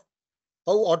examples of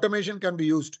how automation can be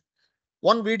used.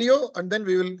 One video, and then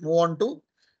we will move on to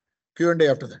Q&A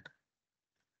after that.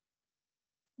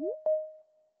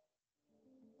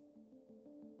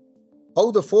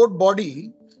 How the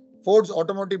Ford's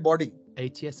automotive body.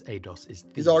 ATS ADOS is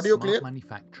the audio smart clear?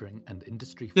 manufacturing and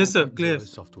industry 4.0 Yes, sir, clear.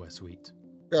 software suite.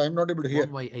 Yeah, I'm not able to hear.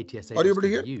 One way ATS Are you ADOS able to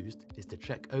can hear? be used is to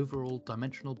check overall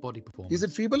dimensional body performance. Is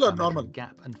it feeble or by normal? measuring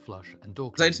gap and flush and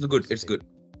door So it's closing good. It's velocity. good.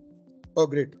 Oh,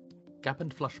 great. Gap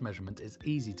and flush measurement is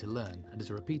easy to learn and is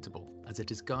repeatable as it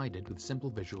is guided with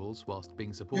simple visuals whilst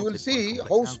being supported. You will see by how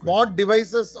complex smart algorithms.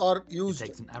 devices are It used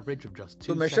takes an average of just to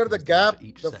 2 measure the seconds to gap, measure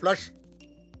each the section. flush,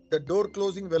 the door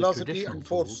closing With velocity traditional and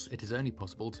tools, force. it is only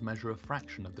possible to measure a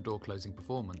fraction of the door closing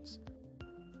performance.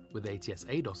 With ATS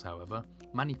ADOS, however,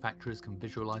 manufacturers can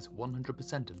visualize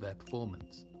 100% of their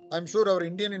performance. I'm sure our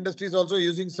Indian industry is also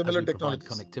using similar As we provide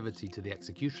technologies. connectivity to the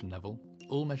execution level,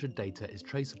 all measured data is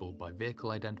traceable by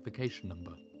vehicle identification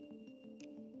number.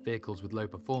 Vehicles with low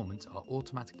performance are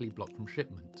automatically blocked from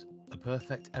shipment, a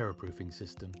perfect error-proofing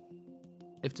system.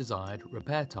 If desired,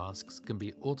 repair tasks can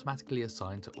be automatically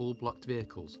assigned to all blocked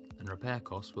vehicles and repair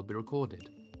costs will be recorded.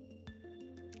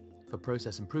 For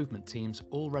process improvement teams,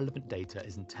 all relevant data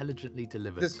is intelligently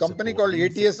delivered. This to company support called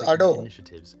Lean Six ATS Sigma ADO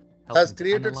initiatives, has helping to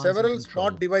created analyze and several control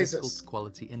smart devices critical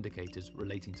quality indicators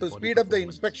relating to to body speed up the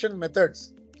performance. inspection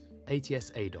methods.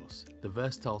 ATS ADOS, the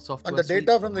versatile software And the suite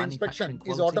data for from the manufacturing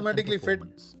inspection is quality and automatically fed.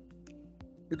 performance.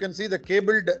 You can see the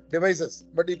cabled devices,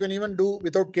 but you can even do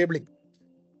without cabling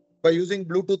by using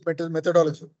Bluetooth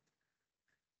methodology.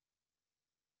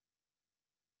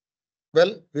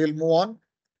 Well, we'll move on.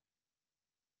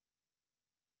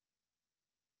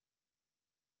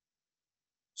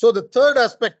 So the third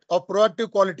aspect of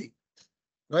proactive quality,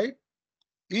 right,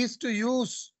 is to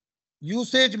use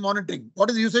usage monitoring. What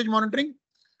is usage monitoring?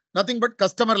 Nothing but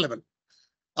customer level.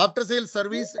 After sales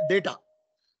service data.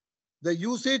 The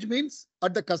usage means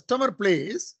at the customer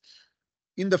place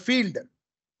in the field,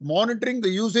 monitoring the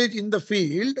usage in the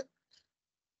field,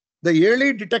 the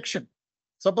early detection.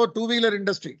 Suppose two-wheeler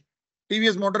industry,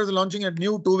 TVS Motor is launching a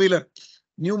new two-wheeler,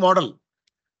 new model.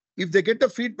 If they get the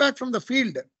feedback from the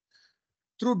field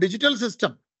through digital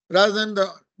system rather than the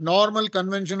normal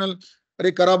conventional,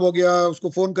 "Arey kharab ho gaya,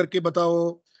 usko phone karke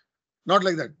batao," not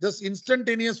like that. Just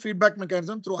instantaneous feedback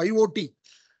mechanism through IoT.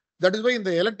 That is why in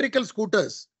the electrical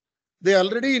scooters, they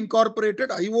already incorporated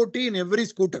IoT in every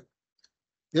scooter.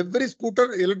 Every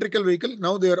scooter, electrical vehicle,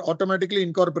 now they are automatically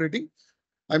incorporating.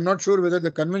 I'm not sure whether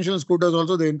the conventional scooters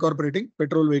also they're incorporating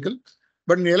petrol vehicle,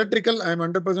 but in electrical, I'm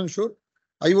 100% sure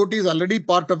IoT is already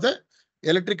part of the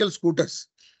electrical scooters,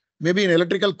 maybe in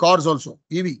electrical cars also,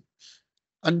 EV.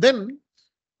 And then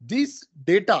these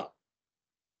data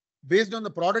based on the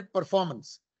product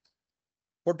performance,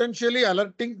 potentially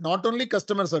alerting not only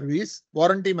customer service,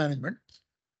 warranty management,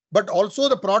 but also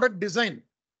the product design.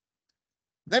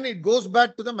 Then it goes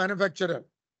back to the manufacturer.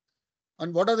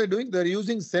 And what are they doing? They're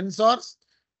using sensors,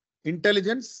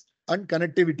 intelligence, and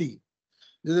connectivity.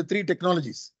 These are the three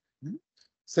technologies.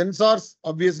 Sensors,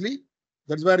 obviously,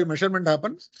 that's where the measurement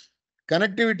happens.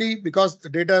 Connectivity, because the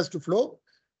data has to flow.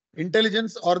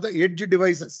 Intelligence or the edge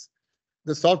devices.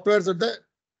 The softwares at the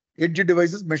edge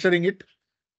devices measuring it.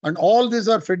 And all these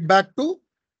are fed back to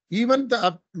even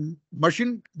the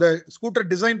machine, the scooter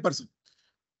design person.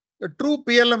 The true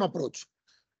PLM approach,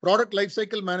 product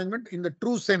lifecycle management in the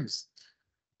true sense,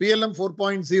 PLM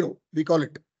 4.0, we call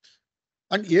it.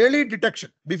 And early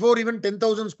detection, before even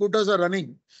 10,000 scooters are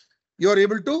running, you are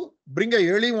able to bring a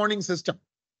early warning system.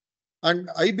 And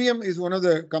IBM is one of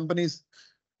the companies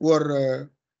who are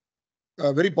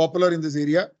very popular in this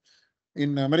area.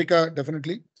 In America,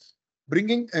 definitely.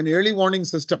 Bringing an early warning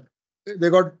system. They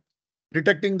got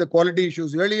detecting the quality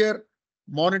issues earlier,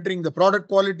 monitoring the product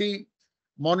quality,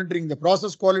 monitoring the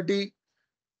process quality,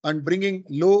 and bringing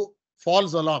low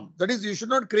false alarm. That is, you should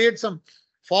not create some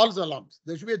false alarms.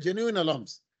 There should be a genuine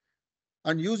alarms.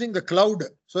 And using the cloud,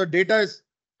 so data is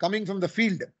coming from the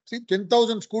field. See,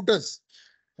 10,000 scooters,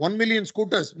 1 million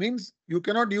scooters means you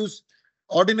cannot use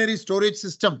ordinary storage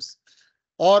systems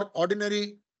or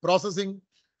ordinary processing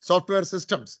software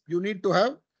systems. You need to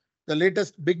have the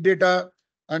latest big data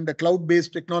and the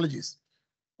cloud-based technologies.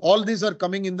 All these are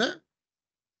coming in the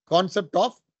concept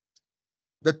of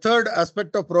the third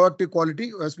aspect of proactive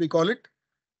quality, as we call it.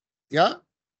 Yeah.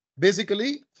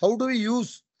 Basically, how do we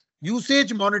use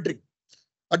usage monitoring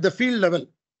at the field level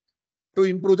to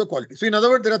improve the quality? So in other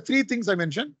words, there are three things I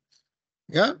mentioned.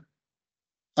 Yeah.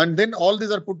 And then all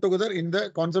these are put together in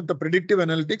the concept of predictive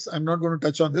analytics. I'm not going to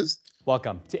touch on this.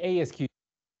 Welcome to ASQ.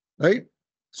 Right.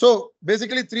 So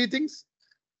basically three things.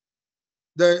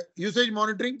 The usage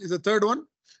monitoring is the third one.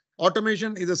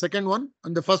 Automation is the second one.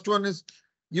 And the first one is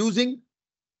using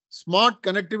smart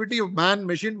connectivity of man,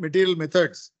 machine, material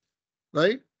methods.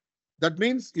 Right. That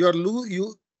means you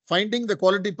are finding the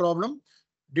quality problem,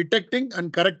 detecting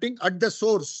and correcting at the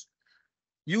source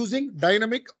using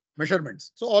dynamic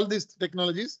measurements. So all these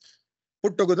technologies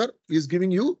put together is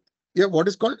giving you what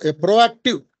is called a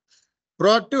proactive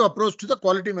approach to the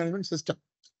quality management system,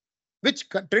 which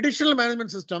traditional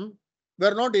management system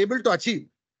were not able to achieve.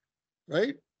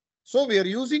 Right. So we are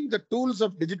using the tools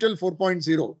of digital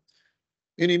 4.0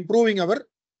 in improving our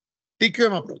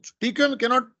TQM approach. TQM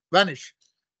cannot vanish.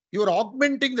 You are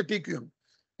augmenting the TQM.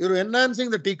 You are enhancing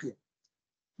the TQM.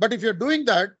 But if you're doing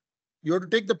that, you have to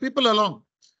take the people along.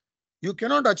 You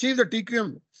cannot achieve the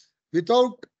TQM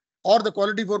without, or the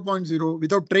quality 4.0,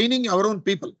 without training our own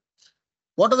people.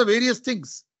 What are the various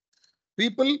things?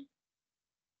 People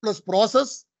plus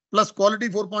process plus quality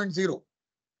 4.0.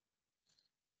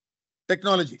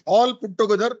 Technology. All put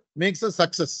together makes a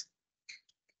success.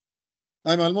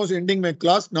 I'm almost ending my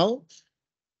class now.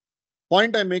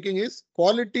 Point I'm making is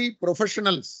quality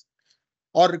professionals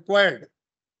are required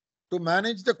to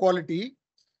manage the quality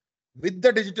with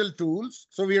the digital tools.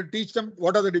 So we have teach them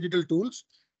what are the digital tools.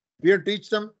 We have teach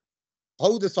them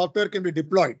how the software can be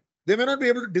deployed. They may not be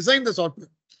able to design the software,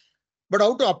 but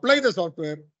how to apply the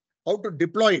software, how to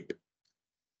deploy it,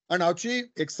 and achieve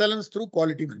excellence through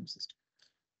quality management system.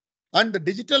 And the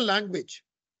digital language.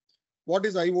 What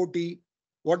is IoT?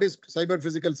 What is cyber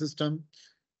physical system?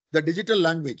 The digital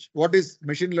language. What is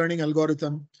machine learning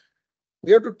algorithm?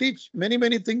 We have to teach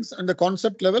many things on the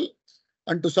concept level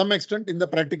and to some extent in the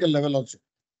practical level also.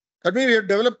 That means we have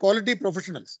developed quality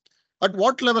professionals. At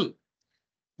what level?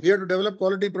 We have to develop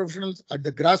quality professionals at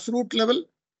the grassroots level,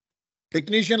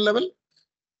 technician level,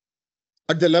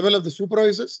 at the level of the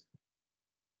supervisors,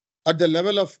 at the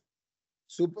level of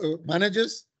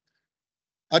managers,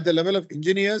 at the level of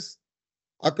engineers,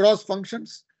 across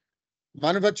functions,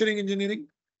 manufacturing engineering,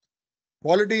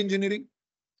 quality engineering,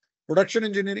 production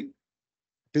engineering,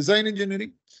 design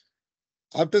engineering,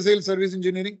 after sales service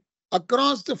engineering,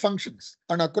 across the functions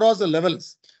and across the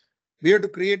levels. We have to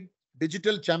create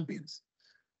digital champions.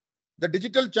 The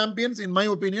digital champions, in my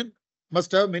opinion,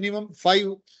 must have minimum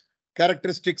 5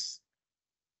 characteristics.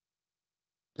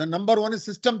 The number one is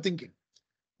system thinking.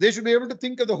 They should be able to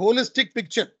think of the holistic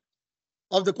picture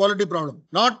of the quality problem,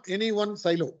 not any one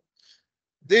silo.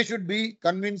 they should be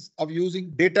convinced of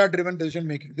using data-driven decision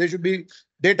making. They should be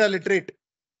data literate,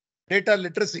 data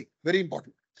literacy, very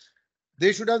important.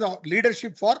 They should have the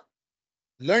leadership for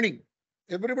learning.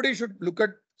 Everybody should look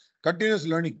at continuous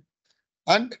learning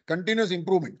and continuous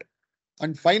improvement.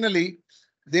 And finally,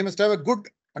 they must have a good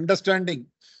understanding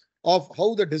of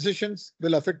how the decisions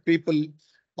will affect people,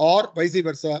 or vice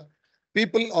versa.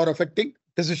 People are affecting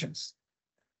decisions.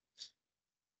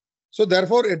 So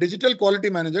therefore, a digital quality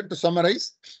manager, to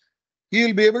summarize, he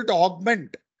will be able to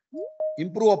augment,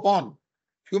 improve upon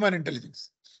human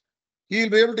intelligence. He will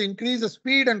be able to increase the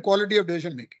speed and quality of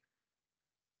decision making.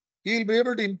 He will be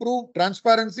able to improve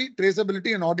transparency,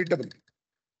 traceability, and auditability.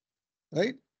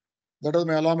 Right? That was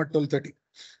my alarm at 12:30.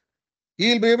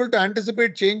 He will be able to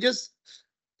anticipate changes,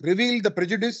 reveal the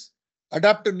prejudice,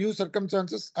 adapt to new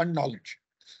circumstances and knowledge.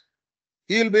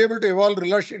 He will be able to evolve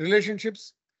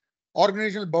relationships,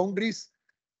 organizational boundaries,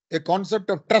 a concept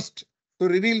of trust to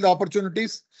reveal the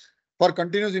opportunities for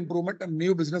continuous improvement and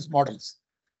new business models.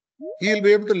 He will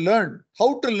be able to learn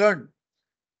how to learn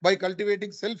by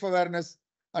cultivating self-awareness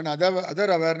and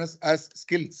other awareness as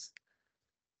skills.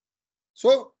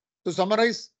 So, to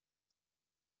summarize,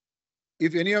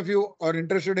 if any of you are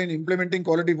interested in implementing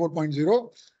Quality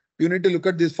 4.0, you need to look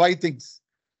at these 5 things.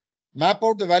 Map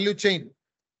out the value chain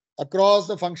across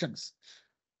the functions,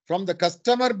 from the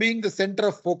customer being the center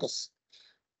of focus,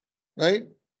 right?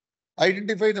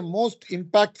 Identify the most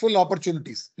impactful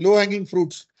opportunities, low-hanging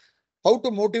fruits, how to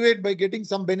motivate by getting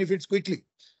some benefits quickly.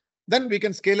 Then we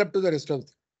can scale up to the rest of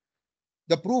it.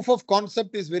 The proof of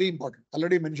concept is very important.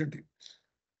 Already mentioned to you.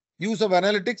 Use of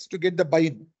analytics to get the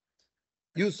buy-in.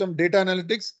 Use some data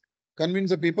analytics, convince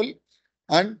the people.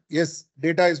 And yes,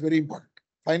 data is very important.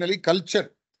 Finally,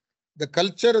 culture. The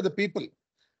culture of the people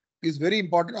is very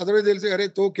important. Otherwise, they'll say,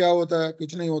 "Arey, to kya hota hai?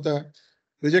 Kuch nahi hota hai."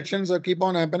 Rejections keep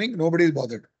on happening. Nobody is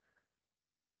bothered.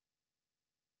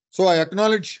 So I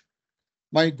acknowledge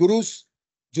my gurus,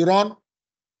 Juron,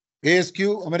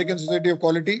 ASQ, American Society of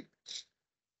Quality.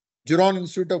 Juron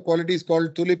Institute of Quality is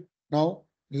called Tulip now.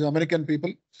 These are American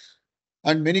people.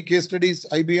 And many case studies,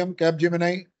 IBM,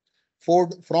 Capgemini,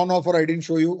 Ford, Fraunhofer, I didn't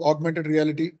show you, augmented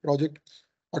reality project,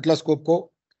 Atlas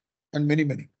Copco, and many,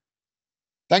 many.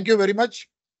 Thank you very much.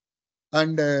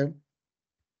 And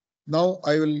now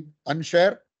I will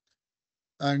unshare,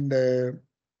 and the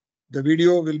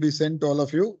video will be sent to all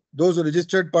of you. Those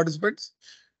registered participants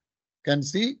can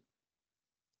see,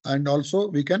 and also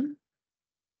we can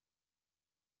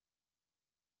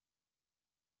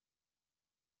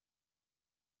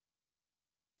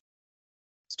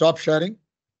stop sharing.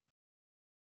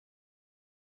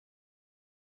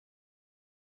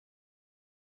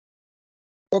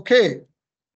 Okay.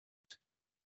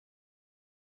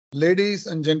 Ladies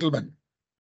and gentlemen,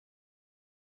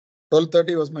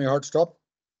 12:30 was my hard stop.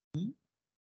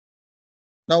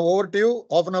 Now over to you,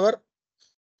 half an hour.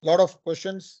 Lot of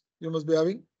questions you must be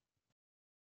having.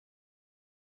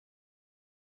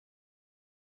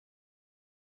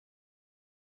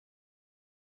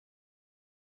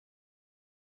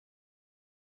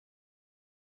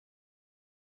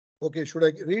 Okay, should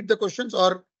I read the questions,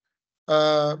 or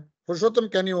Purushottam,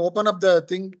 can you open up the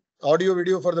thing, audio,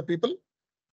 video for the people?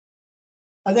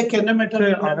 I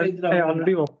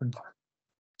already opened.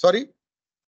 Sorry?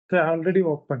 I already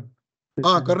opened.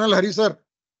 Colonel Hari sir,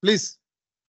 please.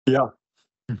 Yeah.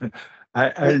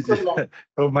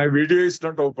 So my video is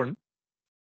not open.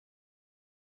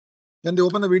 Can they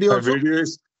open the video? My also? video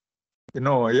is,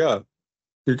 yeah,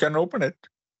 you can open it.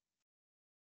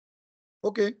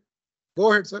 Okay,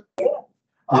 go ahead, sir. Yeah,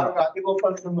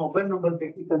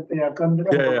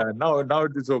 now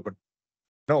it is open.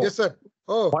 No. Yes, sir.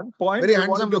 Oh, one point very I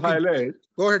handsome want to looking. highlight.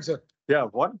 Go ahead, sir. Yeah,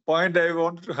 one point I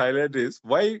want to highlight is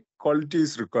why quality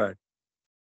is required.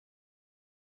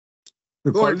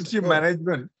 The Go ahead, quality sir. Go ahead.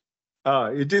 management,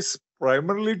 it is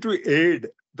primarily to aid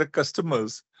the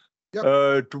customers Yep.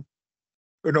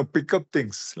 to pick up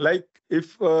things like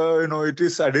if it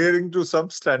is adhering to some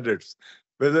standards,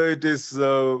 whether it is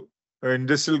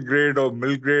industrial grade or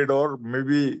mill grade or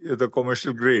maybe the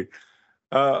commercial grade.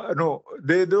 No,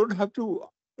 they don't have to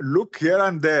look here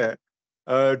and there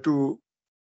to.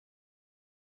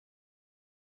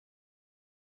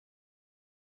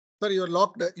 Sir, you're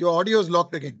locked. Your audio is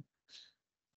locked again.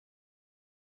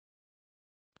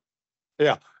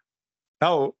 Yeah.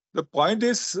 Now the point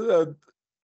is,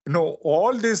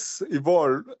 all this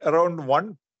evolved around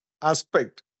one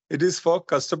aspect. It is for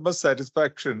customer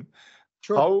satisfaction.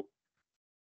 Sure. How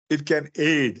it can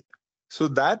aid. So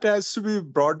that has to be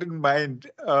brought in mind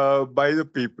by the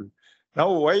people.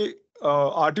 Now, why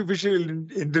artificial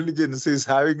intelligence is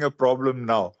having a problem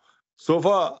now? So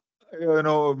far,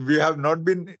 we have not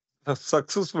been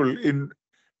successful in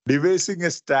devising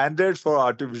a standard for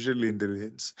artificial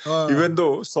intelligence. Even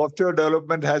though software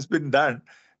development has been done,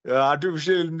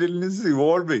 artificial intelligence is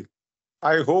evolving.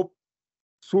 I hope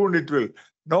soon it will.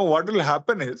 Now, what will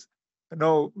happen is,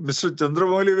 Mr.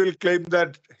 Chandramouli will claim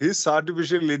that his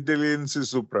artificial intelligence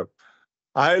is supreme.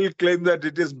 I'll claim that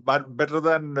it is better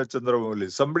than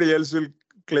Chandramouli. Somebody else will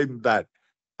claim that.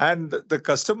 And the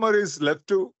customer is left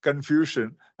to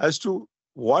confusion as to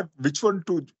which one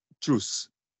to choose.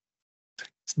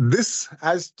 This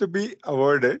has to be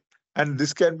avoided, and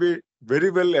this can be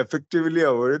very well effectively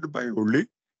avoided by only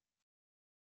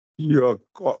your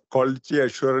quality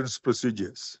assurance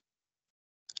procedures.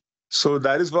 So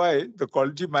that is why the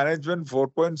quality management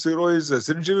 4.0 is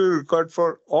essentially required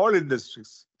for all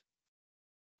industries.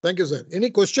 Thank you, sir. Any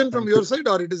question from your side,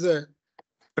 or it is a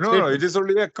No, it is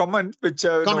only a comment which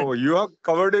you have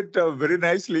covered it very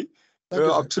nicely.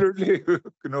 Absolutely,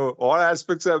 all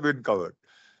aspects have been covered.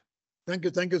 Thank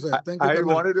you, sir. Thank you. I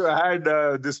wanted to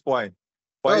add this point.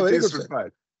 Why it is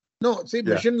required. No, see,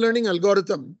 machine learning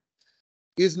algorithm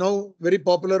is now very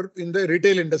popular in the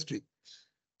retail industry.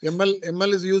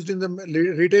 ML is used in the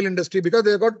retail industry because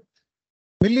they have got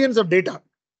millions of data.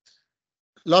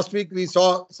 Last week we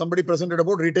saw somebody presented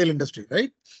about retail industry,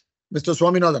 right? Mr.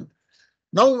 Swaminathan.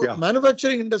 Now,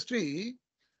 manufacturing industry,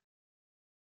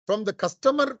 from the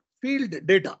customer field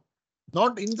data,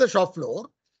 not in the shop floor,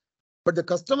 but the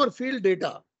customer field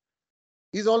data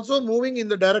is also moving in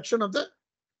the direction of the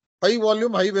high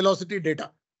volume, high velocity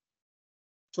data.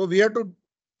 So we have to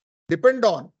depend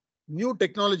on new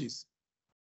technologies.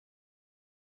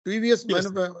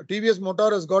 TVS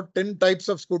Motor has got 10 types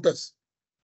of scooters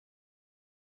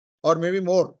or maybe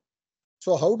more.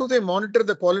 So how do they monitor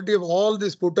the quality of all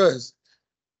these scooters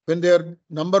when they are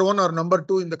number 1 or number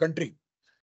 2 in the country?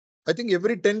 I think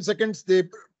every 10 seconds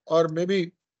or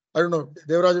maybe, I don't know,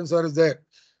 Devarajan sir is there.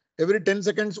 Every 10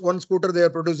 seconds, one scooter they are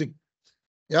producing.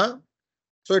 Yeah.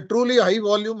 So a truly high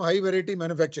volume, high variety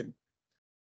manufacturing.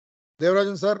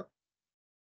 Devarajan sir,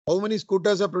 how many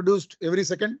scooters are produced every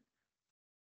second?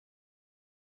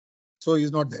 So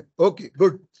he's not there. Okay,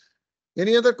 good.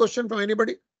 Any other question from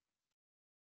anybody?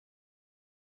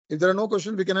 If there are no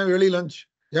questions, we can have early lunch.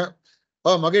 Yeah.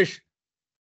 Oh, Magesh.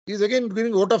 He's again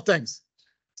giving vote of thanks.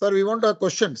 Sir, we want our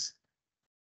questions.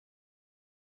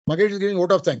 Magesh is giving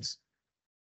vote of thanks.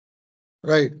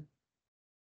 Right.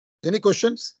 Any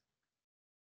questions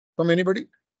from anybody?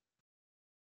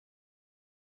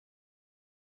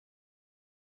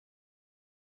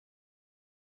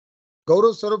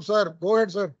 Gaurav Sarup, sir. Go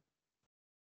ahead, sir.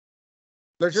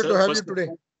 Pleasure to have you today.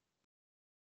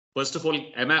 First of all,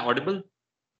 am I audible?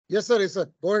 Yes, sir. Yes, sir.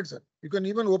 Go ahead, sir. You can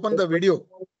even open the video.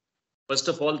 First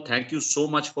of all, thank you so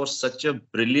much for such a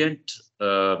brilliant,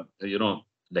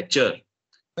 lecture.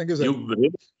 Thank you, sir.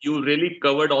 You really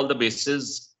covered all the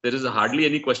bases. There is hardly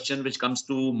any question which comes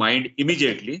to mind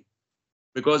immediately,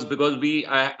 because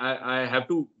I have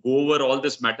to go over all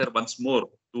this matter once more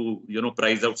to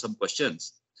prize out some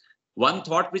questions. One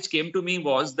thought which came to me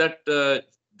was that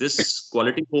this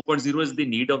quality 4.0 is the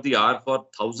need of the hour for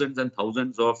thousands and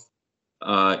thousands of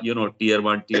tier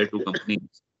 1, tier 2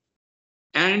 companies.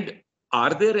 And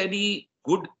are there any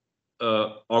good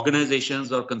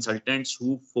organizations or consultants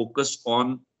who focus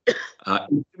on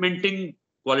implementing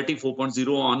quality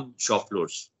 4.0 on shop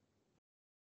floors?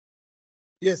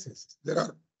 Yes, there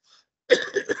are.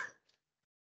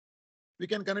 We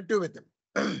can connect you with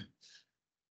them.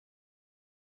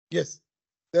 Yes,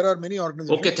 there are many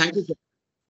organizations. Okay, thank you.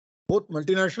 Both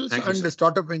multinationals and the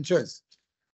startup ventures.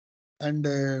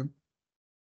 And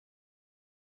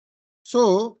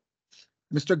so,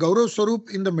 Mr. Gaurav Swarup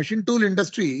in the machine tool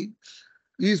industry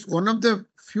is one of the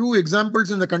few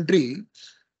examples in the country.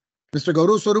 Mr.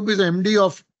 Gaurav Swarup is MD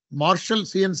of Marshall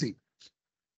CNC.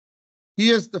 He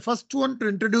is the first one to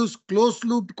introduce closed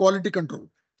loop quality control,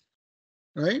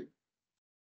 right?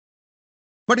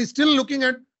 But he's still looking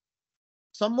at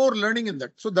some more learning in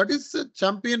that. So that is a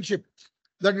championship.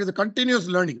 That is a continuous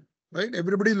learning, right?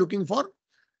 Everybody looking for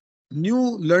new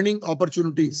learning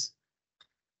opportunities.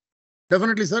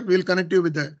 Definitely, sir. We'll connect you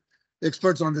with the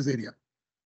experts on this area.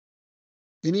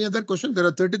 Any other question? There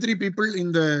are 33 people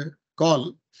in the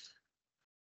call.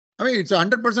 I mean, it's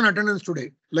 100% attendance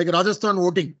today, like Rajasthan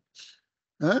voting.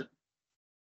 Or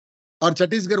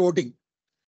Chhattisgarh voting.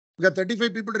 We got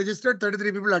 35 people registered,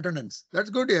 33 people attendance. That's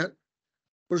good here.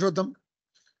 Purushottam.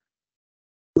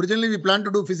 Originally, we planned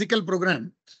to do physical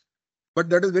program, but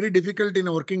that is very difficult in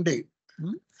a working day.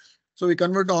 So we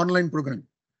convert to online program.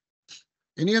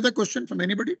 Any other question from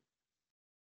anybody?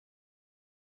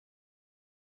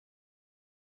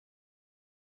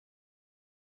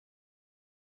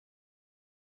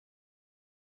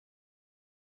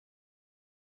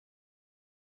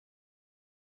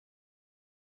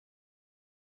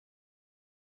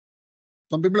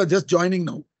 Some people are just joining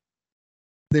now.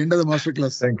 The end of the master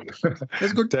class. Thank you.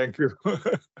 That's good. Thank you.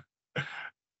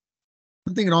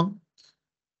 Nothing wrong.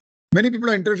 Many people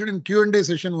are interested in Q&A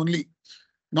session only,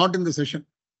 not in the session.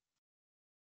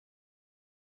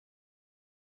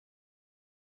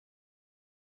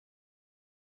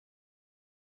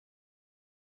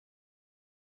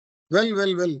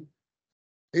 Well.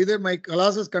 Either my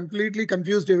class has completely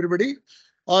confused everybody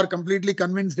or completely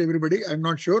convinced everybody. I'm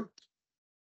not sure.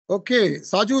 Okay,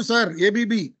 Saju sir,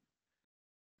 ABB.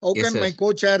 How Yes, can sir. my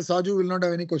co-chair Saju will not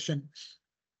have any question?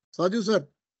 Saju sir,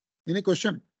 any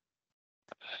question?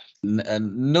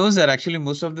 No, sir. Actually,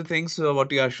 most of the things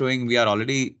what you are showing, we are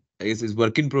already is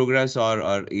work in progress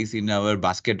or is in our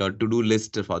basket or to-do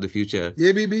list for the future.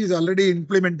 ABB is already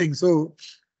implementing, so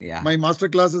Yeah. my master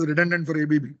class is redundant for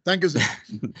ABB. Thank you, sir.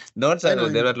 No, sir. I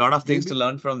There know. are a lot of things ABB. to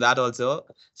learn from that also.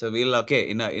 So we'll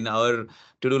in our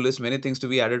to-do list, many things to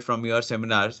be added from your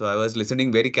seminar. So I was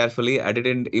listening very carefully. I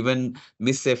didn't even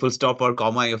miss a full stop or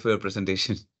comma of your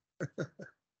presentation.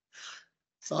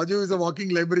 Saju is a walking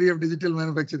library of digital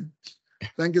manufacturing.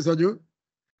 Thank you, Saju.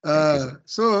 Thank you,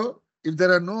 So if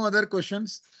there are no other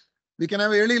questions, we can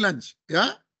have early lunch.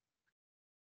 Yeah.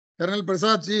 Colonel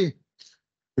Prasad ji,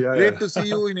 great to see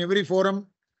you in every forum,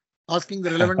 asking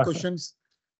the relevant questions.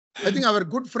 I think our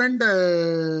good friend,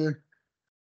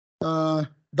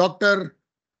 Dr.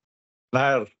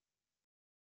 Nair.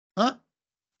 Huh?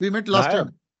 We met last Nair.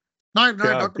 time. Nair,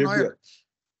 Yeah, Dr. Nair.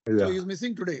 Yeah. So he's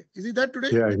missing today. Is he there today?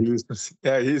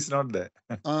 Yeah, he's not there.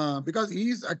 Because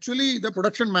he is actually the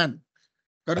production man.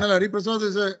 Colonel Hariprasad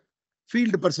is a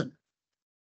field person.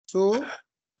 So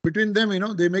between them,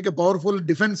 they make a powerful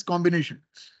defense combination.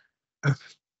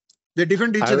 They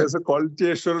defend each other. I was a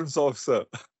quality assurance officer.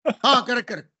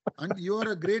 Correct. And you are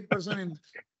a great person in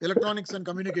electronics and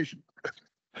communication.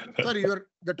 Sir,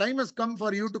 the time has come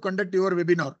for you to conduct your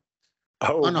webinar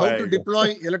on how to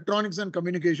deploy electronics and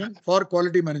communication for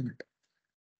quality management.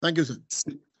 Thank you, sir.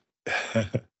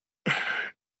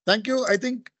 Thank you. I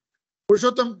think,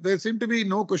 Purushottam, there seem to be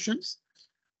no questions.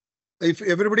 If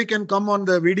everybody can come on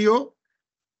the video.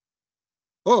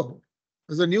 Oh,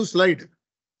 there's a new slide.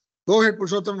 Go ahead,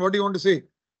 Purushottam. What do you want to say?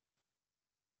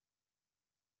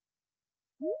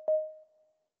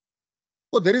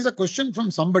 Oh, there is a question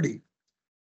from somebody.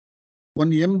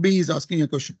 One MB is asking a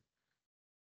question.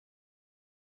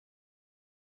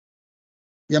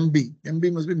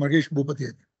 MB must be Mahesh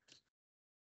Bhupati.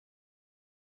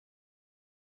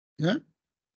 Yeah.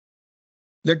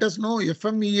 Let us know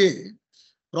FMEA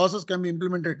process can be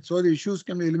implemented so the issues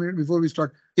can be eliminated before we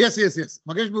start. Yes.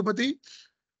 Mahesh Bhupati.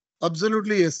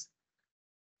 Absolutely yes.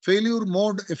 Failure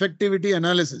mode effectivity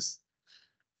analysis.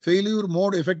 Failure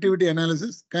mode effectivity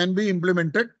analysis can be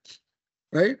implemented,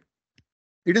 right?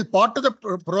 It is part of the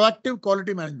proactive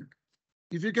quality management.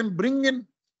 If you can bring in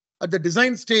at the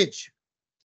design stage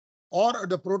or at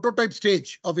the prototype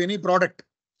stage of any product,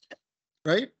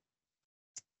 right?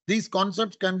 These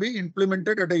concepts can be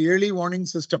implemented at a early warning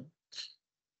system.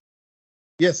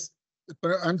 Yes,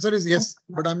 the answer is yes,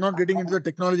 but I'm not getting into the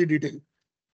technology detail.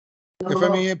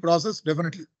 FMEA process,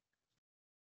 definitely.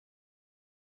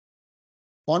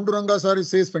 Panduranga sir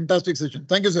says fantastic session.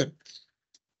 Thank you, sir.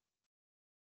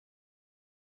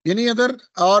 Any other,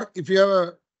 or if you have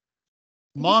a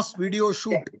mass video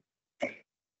shoot,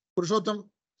 Purushottam,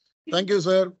 thank you,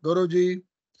 sir. Gauravji,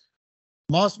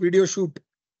 mass video shoot.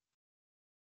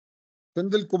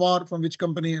 Sendil Kumar from which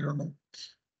company? I don't know.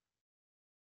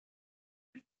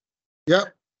 Yeah.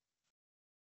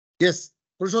 Yes.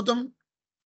 Purushottam,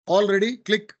 all ready?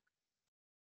 Click.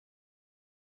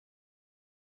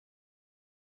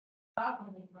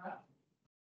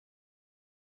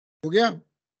 हो गया?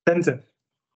 Done, sir.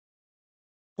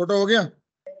 Photo हो गया?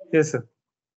 Yes, sir.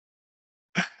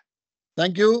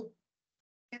 Thank you.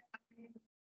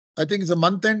 I think it's a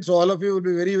month end, so all of you will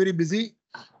be very, very busy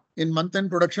in month end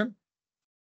production.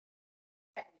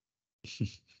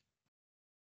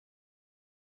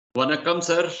 Vanakkam,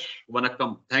 sir.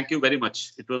 Vanakkam. Thank you very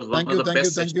much. It was one of the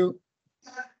best. Thank you.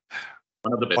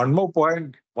 One of the best. One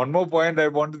more point I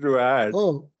wanted to add.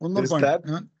 Oh, one more point. That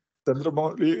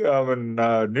Chandramouli,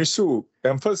 Nishu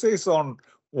emphasized on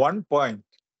one point.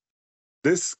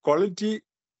 This quality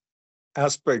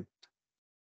aspect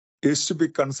is to be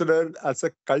considered as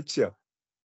a culture.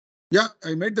 Yeah,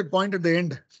 I made that point at the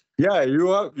end. Yeah, you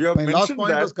have My last mentioned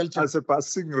point was that culture. as a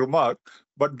passing remark,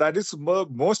 but that is the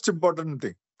most important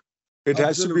thing. It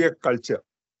has to be a culture.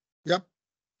 Yep,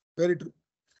 very true.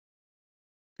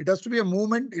 It has to be a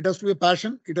movement, it has to be a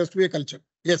passion, it has to be a culture.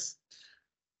 Yes,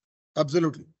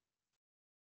 absolutely.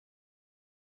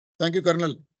 Thank you,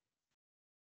 Colonel.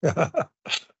 Thank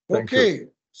okay,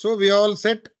 you. So we are all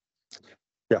set.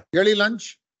 Early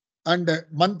lunch and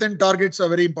month-end targets are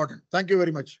very important. Thank you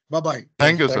very much. Bye-bye.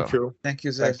 Thank you, sir. Thank you. Thank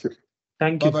you, sir. Thank you.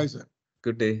 Thank you. Bye-bye, sir.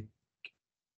 Good day.